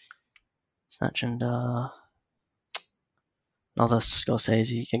 Snatch, and another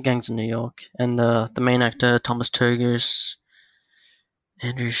Scorsese, Gangs of New York, and the main actor Thomas Turgis,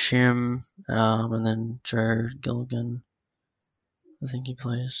 Andrew Shim, and then Joe Gilligan. I think he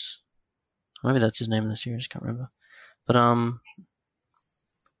plays. Maybe that's his name in the series. Can't remember. But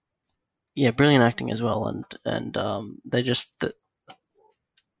yeah, brilliant acting as well, and they just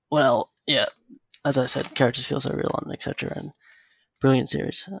yeah. As I said, characters feel so real and etc. And brilliant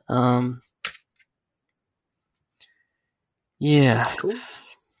series. Yeah. Cool.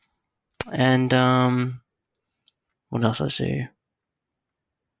 And what else I see?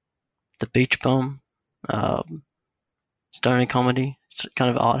 The Beach Bum, stoner comedy. It's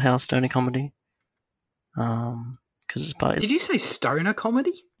kind of art house stoner comedy. Because it's by Did you say stoner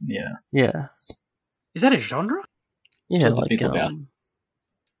comedy? Yeah. yeah Is that a genre? yeah Talk to like people about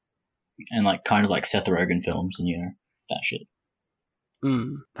and like kind of like Seth Rogen films and that shit.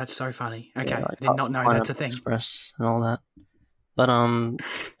 That's so funny. Okay, like I did not know that's a thing. Express and all that. But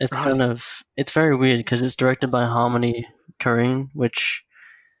it's Right. kind of it's very weird because it's directed by Harmony Korine, which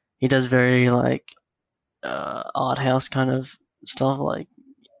he does very like art house kind of stuff like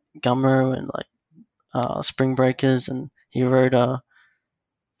Gummo and like Spring Breakers, and he wrote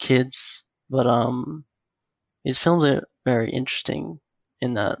Kids. But his films are very interesting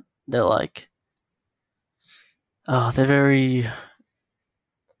in that they're like they're very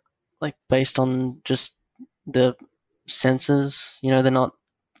like based on just the senses. They're not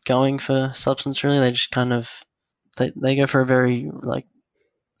going for substance really. They just kind of they go for a very like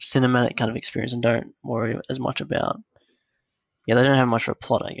cinematic kind of experience and don't worry as much about. Yeah, they don't have much of a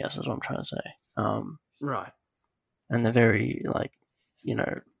plot, I guess, is what I'm trying to say. Right. And they're very like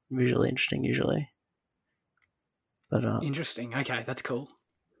visually interesting usually. But Interesting. Okay, that's cool.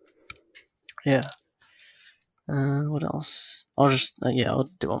 yeah. What else? I'll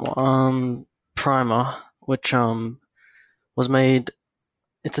do one more. Primer, which was made.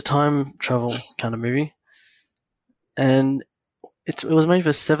 It's a time travel kind of movie, and it was made for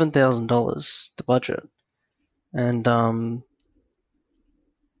 $7,000, the budget, and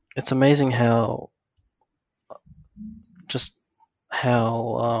it's amazing how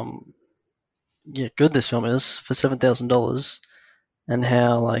good this film is for $7,000, and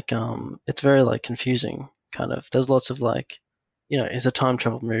how like it's very like confusing. Kind of, there's lots of like, it's a time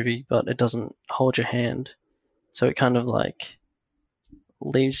travel movie, but it doesn't hold your hand, so it kind of like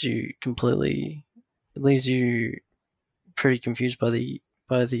leaves you pretty confused by the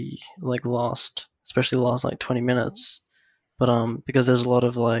like especially the last like 20 minutes. But because there's a lot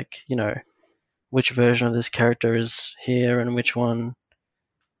of like which version of this character is here and which one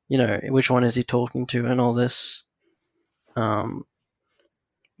is he talking to and all this.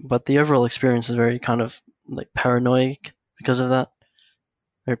 But the overall experience is very kind of like paranoid because of that.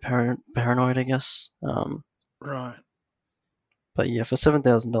 Very paranoid, I guess. Right. But yeah, for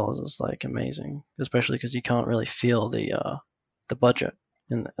 $7,000, it's like amazing, especially because you can't really feel the budget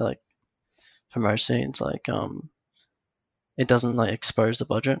in like for most scenes. Like it doesn't like expose the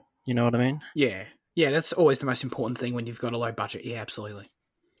budget. You know what I mean? Yeah. Yeah, that's always the most important thing when you've got a low budget. Yeah, absolutely.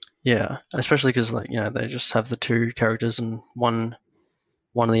 Yeah, especially because like they just have the two characters, and one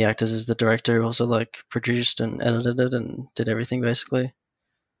of the actors is the director who also like produced and edited it and did everything basically.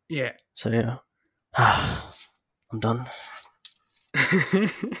 Yeah. So yeah, I'm done.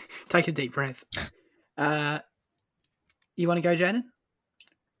 Take a deep breath. You want to go, Jaden?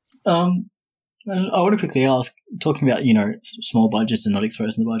 I want to quickly ask, talking about small budgets and not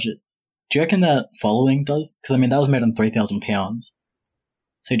exposing the budget. Do you reckon that Following does? Because I mean that was made on £3,000.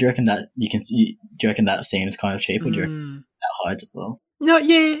 So do you reckon that do you reckon that seems kind of cheap, or do you reckon that hides it well? No,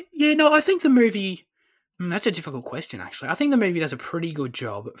 yeah, no. I think the movie That's a difficult question, actually. I think the movie does a pretty good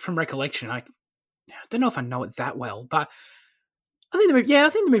job. From recollection, I don't know if I know it that well, but I think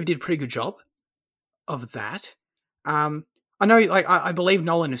the movie did a pretty good job of that. I know, like, I believe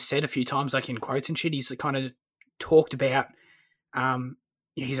Nolan has said a few times, like in quotes and shit, he's kind of talked about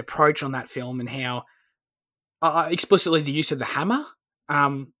his approach on that film and how explicitly the use of the hammer,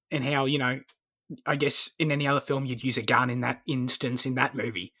 and how, I guess in any other film you'd use a gun in that instance in that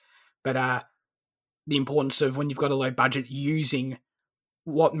movie, but the importance of when you've got a low budget using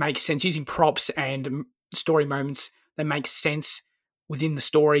what makes sense, using props and story moments that make sense within the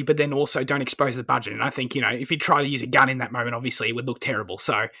story, but then also don't expose the budget. And I think, if you try to use a gun in that moment, obviously it would look terrible.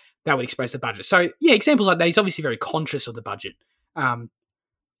 So that would expose the budget. So yeah, examples like that, he's obviously very conscious of the budget.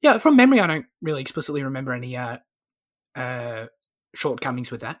 Yeah, from memory, I don't really explicitly remember any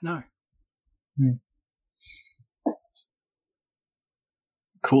shortcomings with that. No.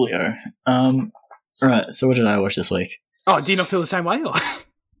 Coolio. Right. So what did I watch this week? Oh, do you not feel the same way? Or?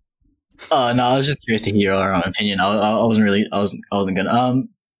 Oh no, I was just curious to hear your opinion. I wasn't really. I wasn't gonna.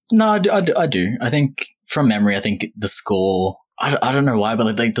 No, I do. I think from memory, I think the score. I don't know why,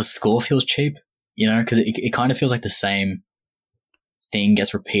 but like the score feels cheap. Because it kind of feels like the same thing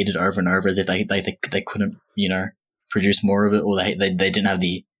gets repeated over and over, as if they couldn't produce more of it, or they didn't have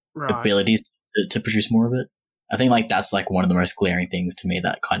the abilities to produce more of it. I think like that's like one of the most glaring things to me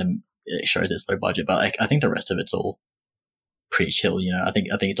that kind of shows it's low budget. But like I think the rest of it's all pretty chill. I think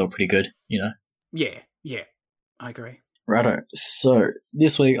it's all pretty good. Yeah, I agree. Righto. So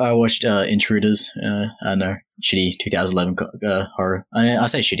this week I watched Intruders. I know, shitty 2011 horror. I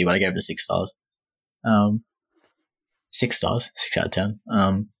say shitty, but I gave it a 6 stars. 6 stars, 6 out of 10.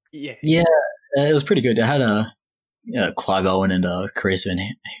 Yeah, it was pretty good. It had Clive Owen and Carissa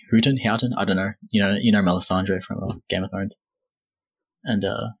Van Houten. I don't know. Melisandre from Game of Thrones. And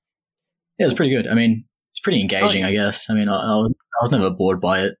it was pretty good. I mean, it's pretty engaging, I guess. I mean, I was never bored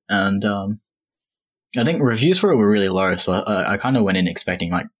by it, and I think reviews for it were really low, so I kind of went in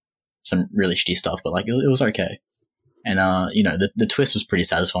expecting like some really shitty stuff, but like it was okay. And the twist was pretty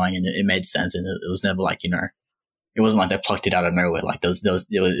satisfying, and it made sense, and it was never like it wasn't like they plucked it out of nowhere. Like it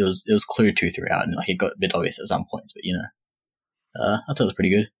was clued to throughout, and like it got a bit obvious at some points, but I thought it was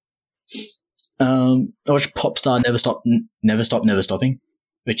pretty good. I watched Popstar Never Stop Never Stopping,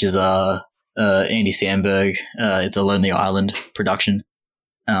 which is Andy Samberg. It's a Lonely Island production.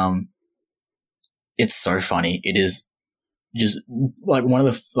 It's so funny. It is just like one of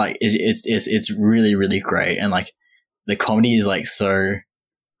the like it's really, really great, and like the comedy is like so.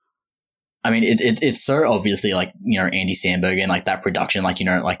 I mean, it's so obviously like Andy Samberg and like that production, like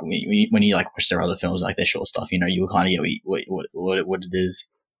like when you like watch their other films, like their short stuff, you will kind of get what it is.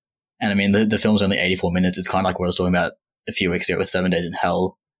 And I mean, the film's only 84 minutes. It's kind of like what I was talking about a few weeks ago with 7 Days in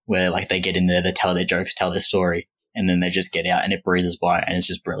Hell, where like they get in there, they tell their jokes, tell their story, and then they just get out, and it breezes by, and it's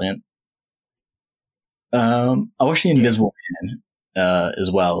just brilliant. I watched The Invisible Man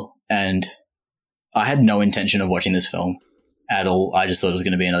as well, and I had no intention of watching this film at all. I just thought it was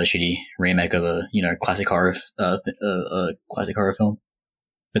going to be another shitty remake of a classic horror film.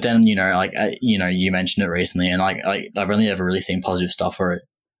 But then you mentioned it recently, and like I've only ever really seen positive stuff for it.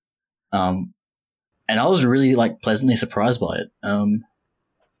 And I was really like pleasantly surprised by it.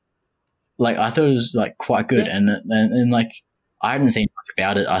 Like I thought it was like quite good, and like I hadn't seen much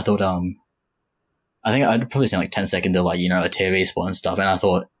about it. I thought I think I'd probably seen like 10 seconds of like a TV spot and stuff, and I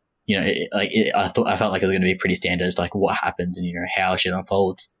thought I felt like it was going to be pretty standard as to like what happens and how shit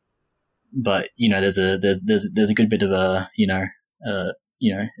unfolds. But there's a good bit of it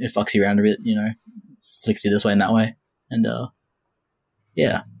fucks you around a bit, flicks you this way and that way, and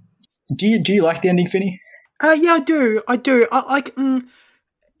yeah. Do you like the ending, Finny? Yeah, I do. I like.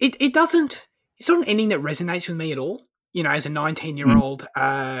 It doesn't. It's not an ending that resonates with me at all. As a 19-year-old,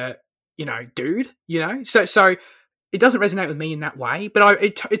 dude. So it doesn't resonate with me in that way. But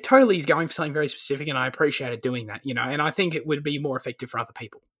it totally is going for something very specific, and I appreciate it doing that. And I think it would be more effective for other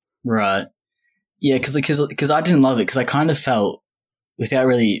people. Right. Yeah, because I didn't love it, because I kind of felt without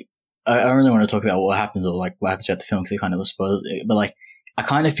really. I don't really want to talk about what happens or like what happens throughout the film, because it kind of spoils it. But like, I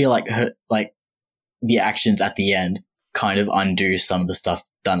kind of feel like the actions at the end kind of undo some of the stuff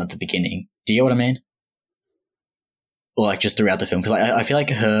done at the beginning. Do you get what I mean? Or like just throughout the film, because I feel like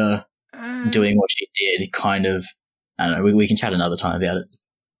her doing what she did kind of. I don't know. We can chat another time about it.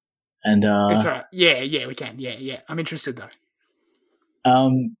 And right. Yeah, we can. Yeah. I'm interested though.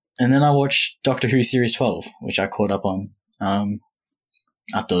 And then I watched Doctor Who Series 12, which I caught up on. I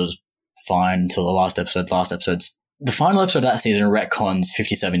thought it was fine until the last episode. The final episode of that season retcons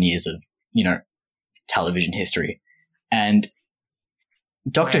 57 years of, television history. And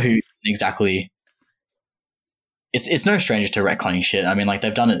Doctor Who isn't exactly it's no stranger to retconning shit. I mean, like,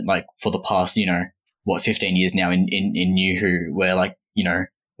 they've done it, like, for the past, 15 years now in New Who, where, like,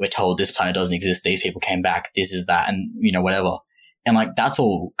 we're told this planet doesn't exist, these people came back, this is that, and, whatever. And, like, that's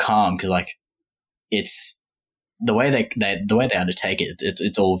all calm, because, like, it's the way they undertake it,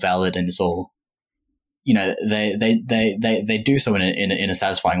 it's all valid, and it's all, they do so in a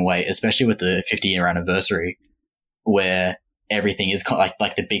satisfying way, especially with the 50-year anniversary, where everything is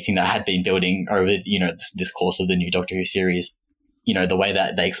like the big thing that had been building over, this course of the new Doctor Who series. The way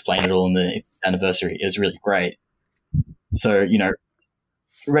that they explain it all in the anniversary is really great. So,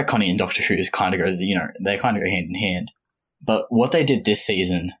 retconning and Doctor Who is kind of goes, they kind of go hand in hand. But what they did this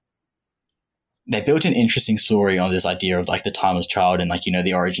season, they built an interesting story on this idea of, like, the timeless child and, like,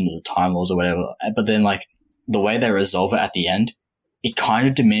 the origin of the Time Lords or whatever. But then, like, the way they resolve it at the end, it kind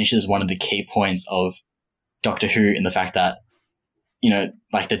of diminishes one of the key points of Doctor Who in the fact that,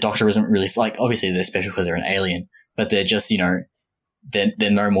 like, the Doctor isn't really, like, obviously they're special because they're an alien, but they're just, they're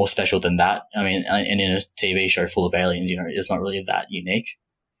no more special than that. I mean, and in a TV show full of aliens, it's not really that unique.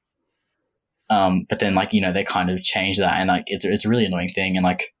 But then, like, they kind of change that, and, like, it's a really annoying thing. And,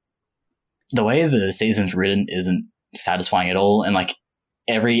 like, the way the season's written isn't satisfying at all. And, like,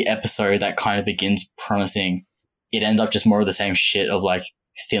 every episode that kind of begins promising, it ends up just more of the same shit of, like,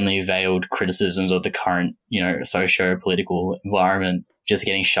 thinly veiled criticisms of the current, socio-political environment just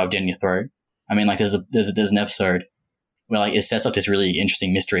getting shoved down your throat. I mean, like, there's an episode where, like, it sets up this really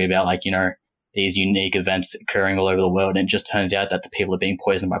interesting mystery about, like, these unique events occurring all over the world, and it just turns out that the people are being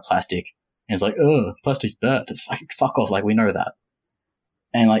poisoned by plastic. And it's like, oh, plastic's bad. Fuck off. Like, we know that.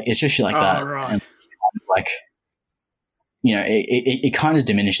 And, like, it's just shit like that. Right. And, like, it kind of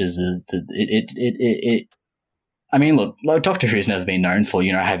diminishes it. I mean, look, Doctor Who's never been known for,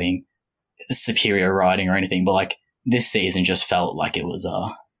 having superior writing or anything, but, like, this season just felt like it was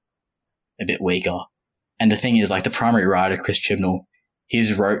a bit weaker. And the thing is, like, the primary writer, Chris Chibnall,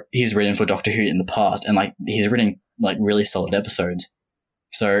 he's written for Doctor Who in the past, and, like, he's written, like, really solid episodes.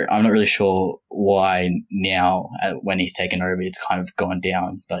 So I'm not really sure why now, when he's taken over, it's kind of gone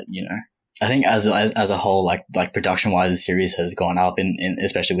down. But, I think as a whole, like production wise, the series has gone up, in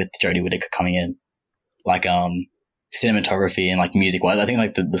especially with Jodie Whittaker coming in, like, cinematography and, like, music wise. I think,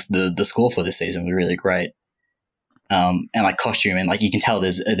 like, the score for this season was really great. And, like, costume, and, like, you can tell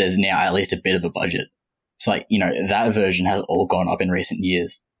there's now at least a bit of a budget. So, like, that version has all gone up in recent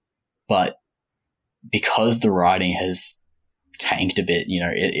years, but because the writing has tanked a bit,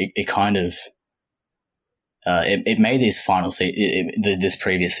 it kind of it made this this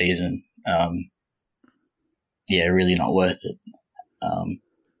previous season really not worth it.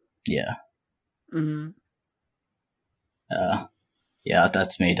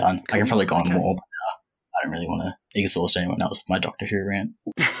 That's me done. I can probably go on more, but I don't really want to exhaust anyone else with my Doctor Who rant.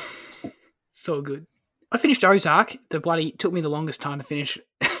 So good. I finished Ozark. Took me the longest time to finish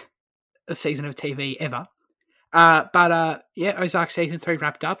a season of TV ever. But Ozark season 3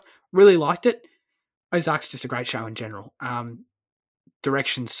 wrapped up. Really liked it. Ozark's just a great show in general.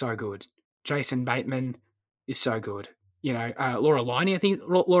 Direction's so good. Jason Bateman is so good. Laura Linney, I think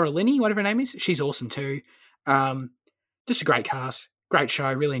Laura Linney, whatever her name is, she's awesome too. Just a great cast, great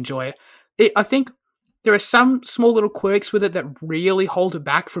show. Really enjoy it. I think there are some small little quirks with it that really hold it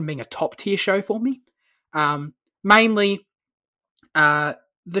back from being a top tier show for me. Mainly, the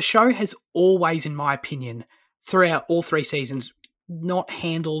show has always, in my opinion, throughout all 3 seasons, not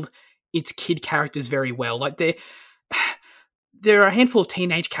handled its kid characters very well. Like, there are a handful of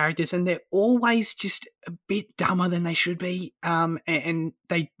teenage characters, and they're always just a bit dumber than they should be. And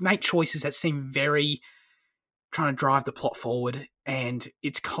they make choices that seem very trying to drive the plot forward, and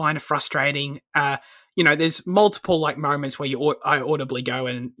it's kind of frustrating. There's multiple, like, moments where I audibly go,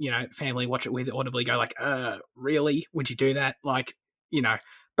 and, family watch it with audibly go, like, really? Would you do that? Like,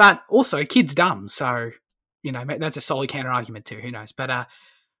 but also kids dumb, so, that's a solid counter argument too. Who knows? But a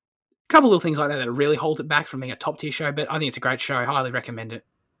couple little things like that really hold it back from being a top tier show. But I think it's a great show. Highly recommend it.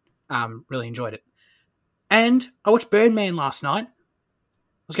 Really enjoyed it. And I watched Birdman last night.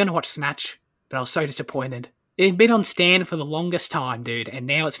 I was going to watch Snatch, but I was so disappointed. It had been on Stan for the longest time, dude, and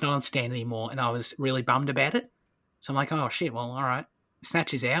now it's not on Stan anymore, and I was really bummed about it. So I'm like, oh shit, well, all right,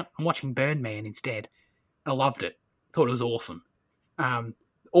 Snatch is out. I'm watching Birdman instead. I loved it. Thought it was awesome.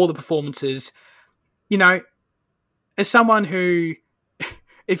 All the performances. As someone who,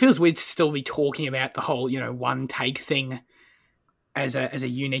 it feels weird to still be talking about the whole, one take thing as a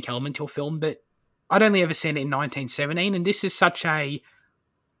unique element to a film, but I'd only ever seen it in 1917, and this is such a,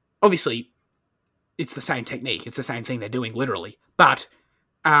 obviously, it's the same technique, it's the same thing they're doing, literally, but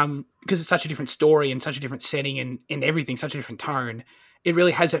because it's such a different story and such a different setting and everything, such a different tone, it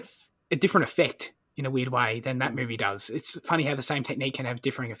really has a different effect, in a weird way than that movie does. It's funny how the same technique can have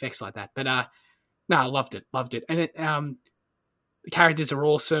differing effects like that. But no, I loved it, and the characters are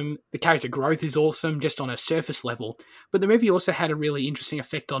awesome. The character growth is awesome, just on a surface level. But the movie also had a really interesting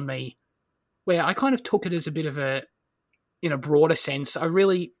effect on me, where I kind of took it as a bit of in a broader sense. It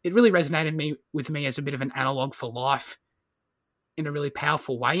really resonated with me as a bit of an analog for life, in a really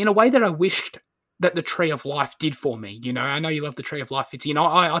powerful way, in a way that I wished that the Tree of Life did for me. You know, I know you love the Tree of Life, Fitzy.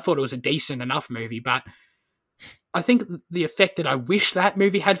 I thought it was a decent enough movie, but I think the effect that I wish that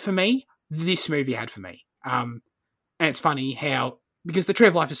movie had for me, this movie had for me. And it's funny how, because the Tree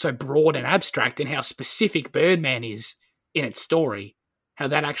of Life is so broad and abstract, and how specific Birdman is in its story, how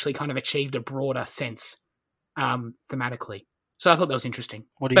that actually kind of achieved a broader sense thematically. So I thought that was interesting.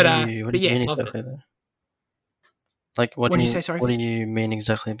 What do you mean loved exactly it. there? Like, what did you say? Sorry, what do you mean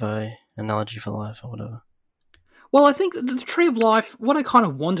exactly by analogy for life or whatever? Well, I think the Tree of Life, what I kind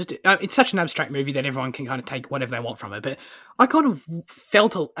of wanted to, it's such an abstract movie that everyone can kind of take whatever they want from it, but I kind of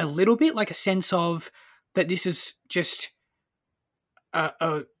felt a little bit like a sense of that this is just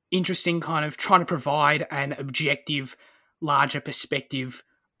a interesting kind of trying to provide an objective, larger perspective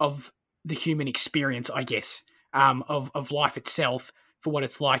of the human experience, I guess, of life itself, for what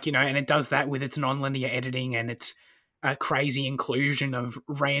it's like, you know, and it does that with its non-linear editing and its crazy inclusion of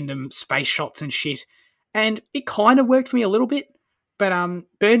random space shots and shit. And it kind of worked for me a little bit, but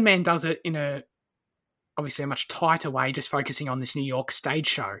Birdman does it in obviously a much tighter way, just focusing on this New York stage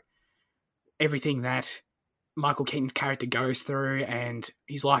show. Everything that Michael Keaton's character goes through and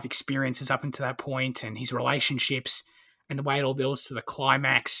his life experiences up until that point, and his relationships, and the way it all builds to the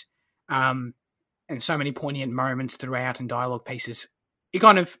climax, and so many poignant moments throughout and dialogue pieces. It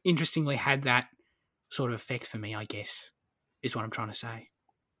kind of interestingly had that sort of effect for me, I guess, is what I'm trying to say.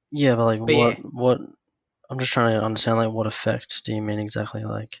 Yeah, but what? I'm just trying to understand, like, what effect do you mean exactly?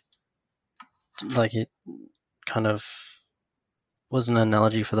 Like it kind of was an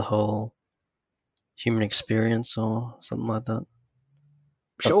analogy for the whole human experience or something like that.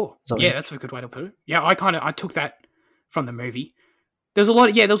 Sure. Yeah, that's a good way to put it. Yeah, I took that from the movie. There was a lot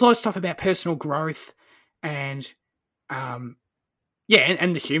of stuff about personal growth and and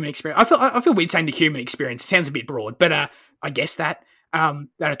the human experience. I feel weird saying the human experience. It sounds a bit broad, but I guess that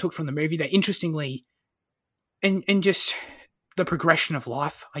I took from the movie, that interestingly, and just the progression of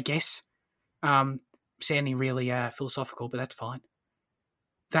life, I guess. Sounding really philosophical, but that's fine.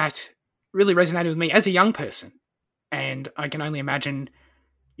 That really resonated with me as a young person, and I can only imagine,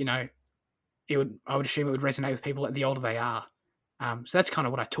 you know, I would assume it would resonate with people the older they are. So that's kind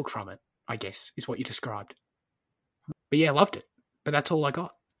of what I took from it, I guess, is what you described. But yeah, loved it. But that's all I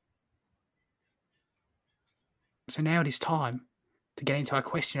got. So now it is time to get into our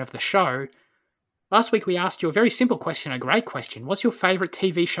question of the show. Last week we asked you a very simple question, a great question. What's your favourite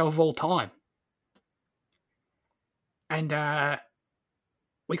TV show of all time? And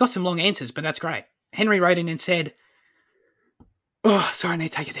we got some long answers, but that's great. Henry wrote in and said, oh, sorry, I need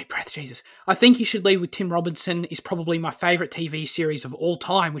to take a deep breath, Jesus. I think You Should Leave with Tim Robinson is probably my favourite TV series of all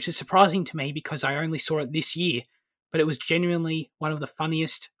time, which is surprising to me because I only saw it this year, but it was genuinely one of the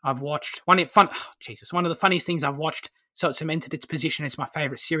funniest I've watched. One of the funniest things I've watched, so it cemented its position as my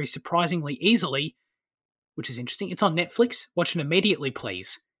favourite series surprisingly easily, which is interesting. It's on Netflix. Watch it immediately,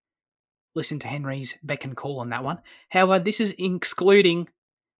 please. Listen to Henry's beck and call on that one. However, this is excluding,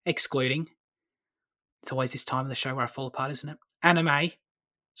 it's always this time of the show where I fall apart, isn't it? Anime.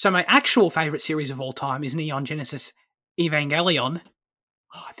 So my actual favourite series of all time is Neon Genesis Evangelion.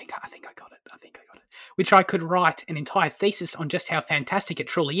 Oh, I think I got it. Which I could write an entire thesis on just how fantastic it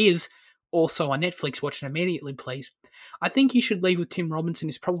truly is. Also on Netflix. Watch it immediately, please. I Think You Should Leave with Tim Robinson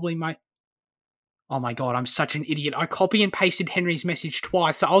is probably my... Oh my god, I'm such an idiot. I copy and pasted Henry's message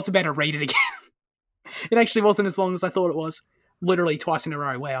twice, so I was about to read it again. It actually wasn't as long as I thought it was. Literally twice in a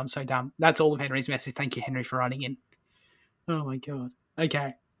row. Wow, I'm so dumb. That's all of Henry's message. Thank you, Henry, for writing in. Oh my god.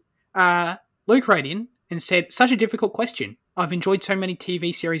 Okay. Luke wrote in and said, such a difficult question. I've enjoyed so many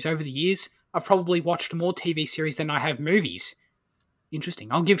TV series over the years. I've probably watched more TV series than I have movies. Interesting.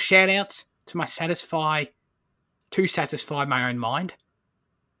 I'll give shout-outs to satisfy my own mind.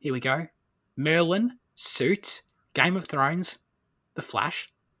 Here we go. Merlin, Suits, Game of Thrones, The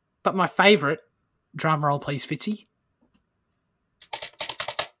Flash. But my favourite, drum roll please, Fitzy.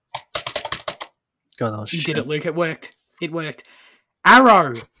 God, that was you did it, Luke. It worked.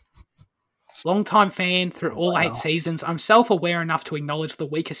 Arrow. Long-time fan through all 8 seasons. I'm self-aware enough to acknowledge the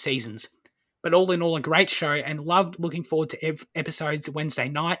weaker seasons. But all in all, a great show and loved looking forward to episodes Wednesday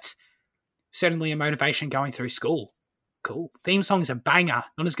nights. Certainly a motivation going through school. Cool. Theme song's a banger.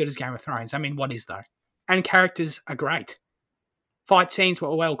 Not as good as Game of Thrones. I mean, what is though? And characters are great. Fight scenes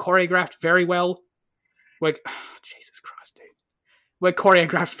were well choreographed, very well. were Jesus Christ, dude, were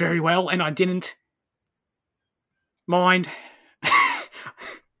choreographed very well, and I didn't mind.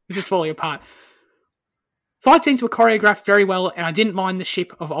 This is falling apart. Fight scenes were choreographed very well, and I didn't mind the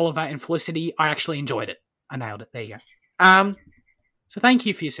ship of Oliver and Felicity. I actually enjoyed it. I nailed it. There you go. So thank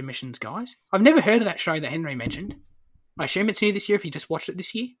you for your submissions, guys. I've never heard of that show that Henry mentioned. I assume it's new this year if you just watched it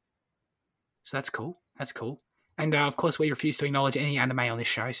this year. So that's cool. That's cool. And of course, we refuse to acknowledge any anime on this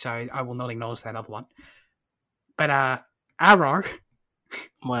show, so I will not acknowledge that other one. But Arrow.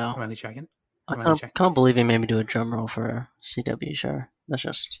 Wow. I'm only joking. I can't believe he made me do a drum roll for a CW show. That's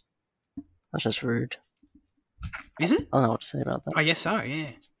just rude. Is it? I don't know what to say about that. I guess so,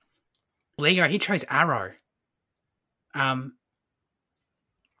 yeah. Well, there you go. He chose Arrow. How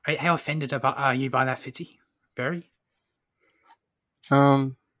offended are you by that, Fitzy? Very?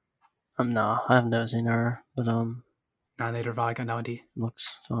 No, I have never seen Arrow, but No, neither have I. Got no idea.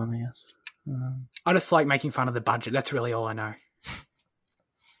 Looks fun, I guess. I just like making fun of the budget. That's really all I know.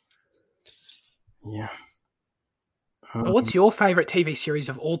 Yeah. But what's your favourite TV series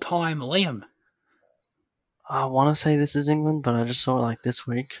of all time, Liam? I want to say This Is England, but I just saw it like this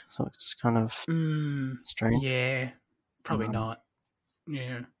week, so it's kind of strange. Yeah, probably not.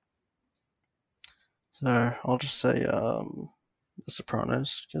 Yeah. So I'll just say The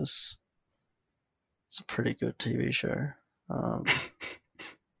Sopranos, because it's a pretty good TV show.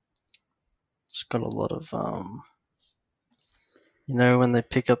 It's got a lot of when they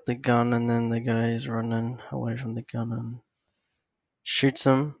pick up the gun and then the guy is running away from the gun and shoots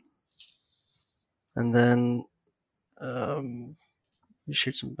him, and then he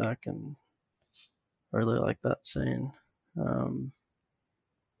shoots him back, and I really like that scene.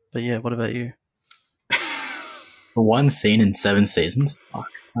 But yeah, what about you? One scene in 7 seasons.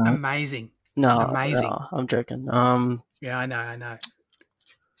 Amazing. No, amazing. No, I'm joking. Yeah, I know.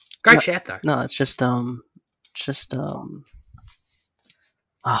 Great chat though. No, it's just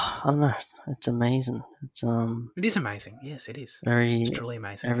I don't know. It's amazing. It is amazing. Yes, it is. It's truly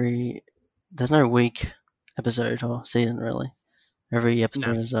amazing. There's no weak episode or season really. Every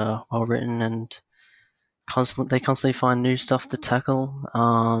episode is well written, and they constantly find new stuff to tackle.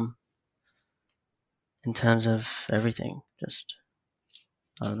 In terms of everything, just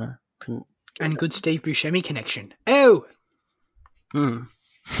I don't know. And good Steve Buscemi connection. Oh.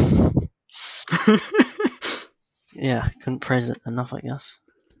 Yeah, couldn't praise it enough, I guess.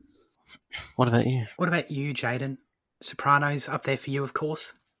 What about you? What about you, Jaden? Sopranos up there for you, of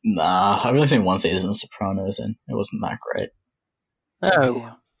course. Nah, I've only seen one season of Sopranos, and it wasn't that great.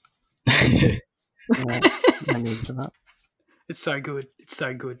 Oh. No need for that. It's so good.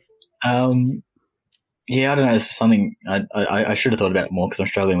 Yeah, I don't know. It's something I should have thought about it more because I'm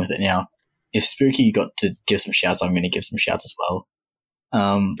struggling with it now. If Spooky got to give some shouts, I'm going to give some shouts as well.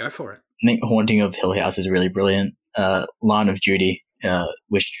 Go for it. I think Haunting of Hill House is really brilliant. Line of Duty,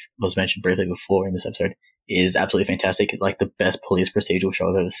 which was mentioned briefly before in this episode, is absolutely fantastic. Like the best police procedural show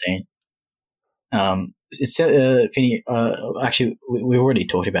I've ever seen. It's Finny. Actually, we already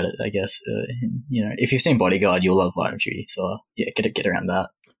talked about it. I guess if you've seen Bodyguard, you'll love Line of Duty. So yeah, get around that.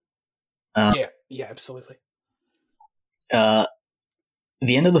 Yeah, absolutely. The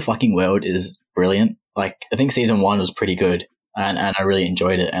End of the Fucking World is brilliant. Like I think season 1 was pretty good, and I really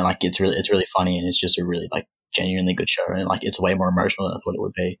enjoyed it. And like it's really funny, and it's just a really like genuinely good show, and like it's way more emotional than I thought it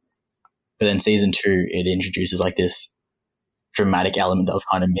would be. But then season 2, it introduces like this dramatic element that was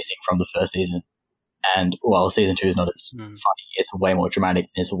kind of missing from the first season. And while season 2 is not as funny, it's way more dramatic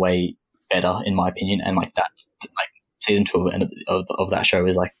and it's way better in my opinion. And like that, like season 2 of that show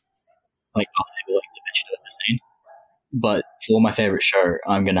is like the best show I've ever seen. But for my favorite show,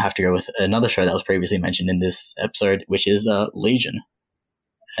 I'm going to have to go with another show that was previously mentioned in this episode, which is Legion.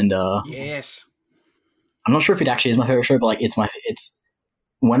 And yes, I'm not sure if it actually is my favorite show, but like it's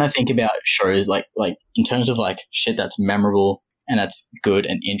when I think about shows like in terms of like shit that's memorable and that's good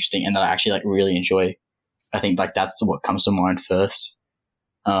and interesting and that I actually like really enjoy, I think like that's what comes to mind first.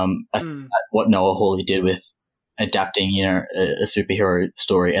 I think that what Noah Hawley did with adapting, a superhero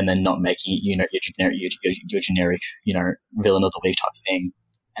story and then not making it, your generic, villain of the week type thing,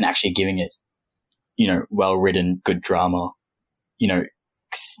 and actually giving it, well written, good drama,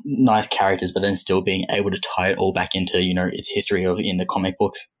 nice characters, but then still being able to tie it all back into, its history in the comic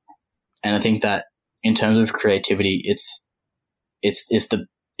books. And I think that in terms of creativity, it's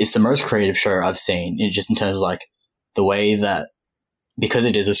the most creative show I've seen, just in terms of like the way that, because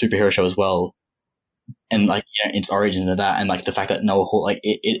it is a superhero show as well, and like its origins and that, and like the fact that Noah Hawley, like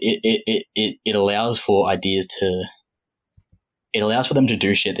it allows for ideas it allows for them to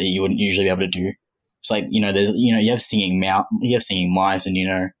do shit that you wouldn't usually be able to do. It's like there's you have singing mice and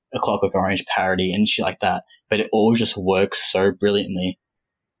a Clockwork Orange parody and shit like that, but it all just works so brilliantly,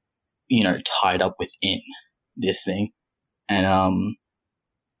 tied up within this thing. And, I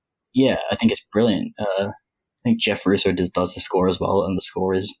think it's brilliant. I think Jeff Russo does the score as well, and the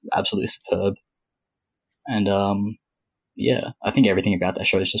score is absolutely superb. And, I think everything about that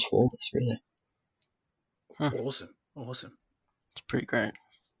show is just flawless, really. Awesome. It's pretty great.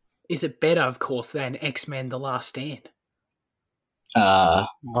 Is it better, of course, than X-Men: The Last Stand? Why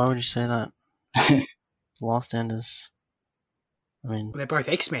would you say that? The Last Stand is... they're both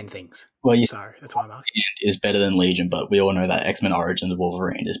X-Men things. Well, so that's why I'm asking. Is better than Legion, but we all know that X-Men Origins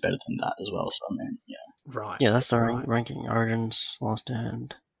Wolverine is better than that as well. So yeah. Right. Yeah, that's the ranking. Origins, Last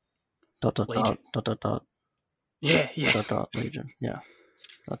Stand, ... Legion. Yeah. Legion. Yeah.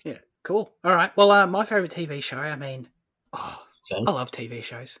 Yeah. Cool. All right. Well, my favorite TV show. I love TV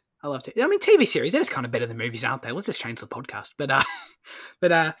shows. TV series. They're just kind of better than movies, aren't they? Let's just change the podcast.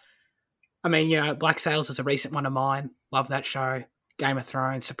 Black Sails is a recent one of mine. Love that show. Game of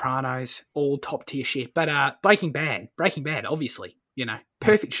Thrones, Sopranos, all top tier shit. But Breaking Bad, obviously,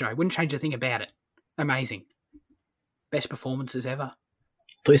 perfect show. Wouldn't change a thing about it. Amazing. Best performances ever.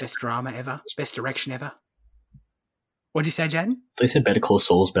 Best drama ever. Best direction ever. What did you say, Jaden? They said Better Call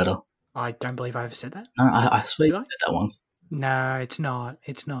Saul's better. I don't believe I ever said that. No, I swear you said that once. No, it's not.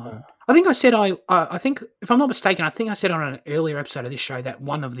 I think I said I think, if I'm not mistaken, I think I said on an earlier episode of this show that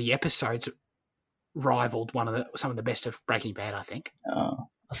one of the episodes rivaled some of the best of Breaking Bad, I think. I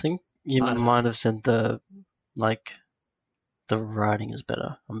think you might have said the writing is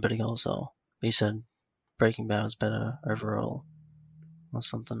better on Better Call Saul. You said Breaking Bad was better overall or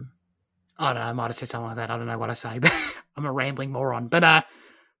something. I don't know, I might have said something like that. I don't know what I say, but I'm a rambling moron. But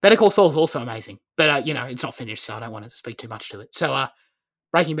Better Call Saul is also amazing. But, it's not finished, so I don't want to speak too much to it. So,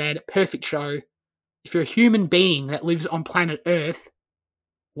 Breaking Bad, perfect show. If you're a human being that lives on planet Earth,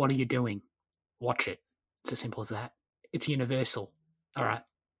 what are you doing? Watch it. It's as simple as that. It's universal. All right.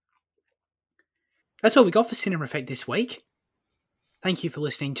 That's all we got for Cinema Effect this week. Thank you for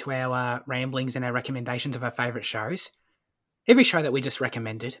listening to our ramblings and our recommendations of our favourite shows. Every show that we just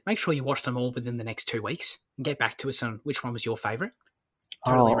recommended, make sure you watch them all within the next 2 weeks and get back to us on which one was your favourite.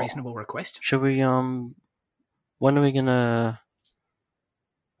 Totally reasonable request. Should we, when are we going to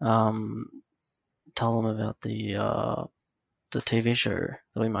tell them about the TV show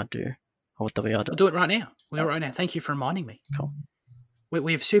that we might do? Or that we are doing? We'll do it right now. Thank you for reminding me. Cool.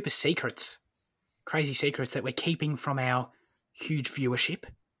 We have super secrets, crazy secrets that we're keeping from our huge viewership.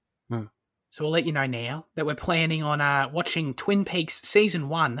 So we'll let you know now that we're planning on watching Twin Peaks Season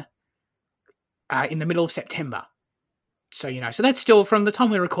 1 in the middle of September. So, so that's still, from the time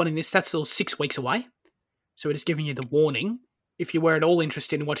we're recording this, that's still 6 weeks away. So we're just giving you the warning. If you were at all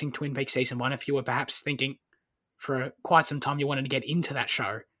interested in watching Twin Peaks Season 1, if you were perhaps thinking for quite some time you wanted to get into that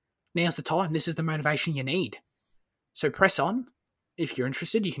show, now's the time. This is the motivation you need. So press on. If you're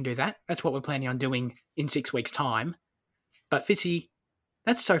interested, you can do that. That's what we're planning on doing in 6 weeks' time. But Fitzy,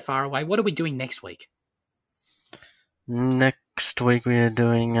 that's so far away. What are we doing next week? Next week we are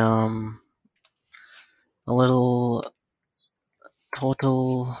doing a little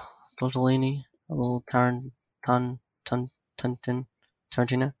tortellini, a little Tarantino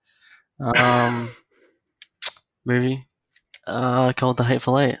movie called The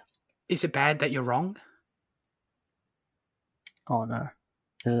Hateful Eight. Is it bad that you're wrong? Oh no.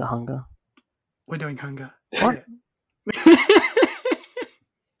 Is it Hunger? We're doing Hunger. What?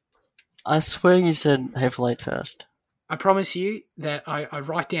 I swear you said Hateful Eight first. I promise you that I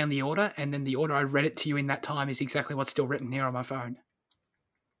write down the order, and then the order I read it to you in that time is exactly what's still written here on my phone.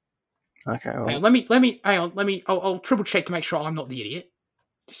 Okay. Well, hang on, hang on. I'll triple check to make sure I'm not the idiot.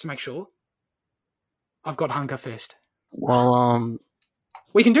 Just to make sure. I've got Hunger first. Well,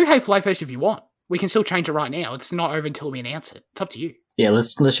 we can do Hateful Eight first if you want. We can still change it right now. It's not over until we announce it. It's up to you. Yeah,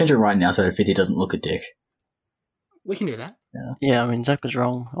 let's change it right now so Fitzy doesn't look a dick. We can do that. Yeah, I mean, Zach was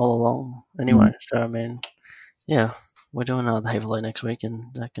wrong all along anyway. So, I mean, yeah, we're doing the Hateful Eight next week,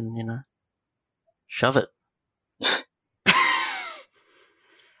 and Zach can, shove it.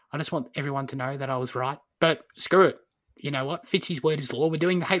 I just want everyone to know that I was right. But screw it. You know what? Fitzy's word is law. We're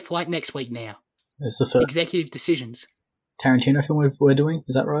doing the Hateful Eight next week now. It's the first executive decisions. Tarantino film we're doing.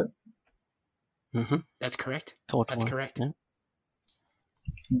 Is that right? Mm-hmm. That's correct. That's correct. Yeah.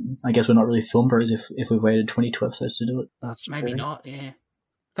 I guess we're not really film bros if we waited 22 episodes to do it. That's maybe not, yeah.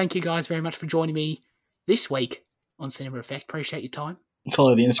 Thank you guys very much for joining me this week on Cinema Effect. Appreciate your time.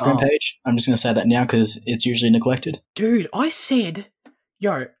 Follow the Instagram page. I'm just going to say that now because it's usually neglected. Dude, I said,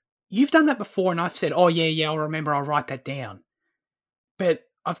 you've done that before, and I've said, oh, yeah, I'll remember, I'll write that down. But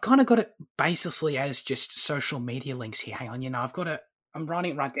I've kind of got it basically as just social media links here. Hang on, I've got it I'm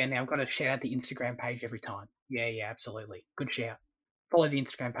writing it right down now. I've got to shout out the Instagram page every time. Yeah, absolutely. Good shout. Follow the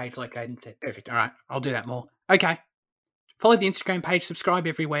Instagram page like Aiden said. Perfect. All right, I'll do that more. Okay. Follow the Instagram page, subscribe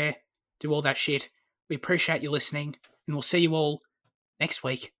everywhere, do all that shit. We appreciate you listening, and we'll see you all next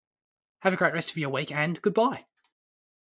week. Have a great rest of your week, and goodbye.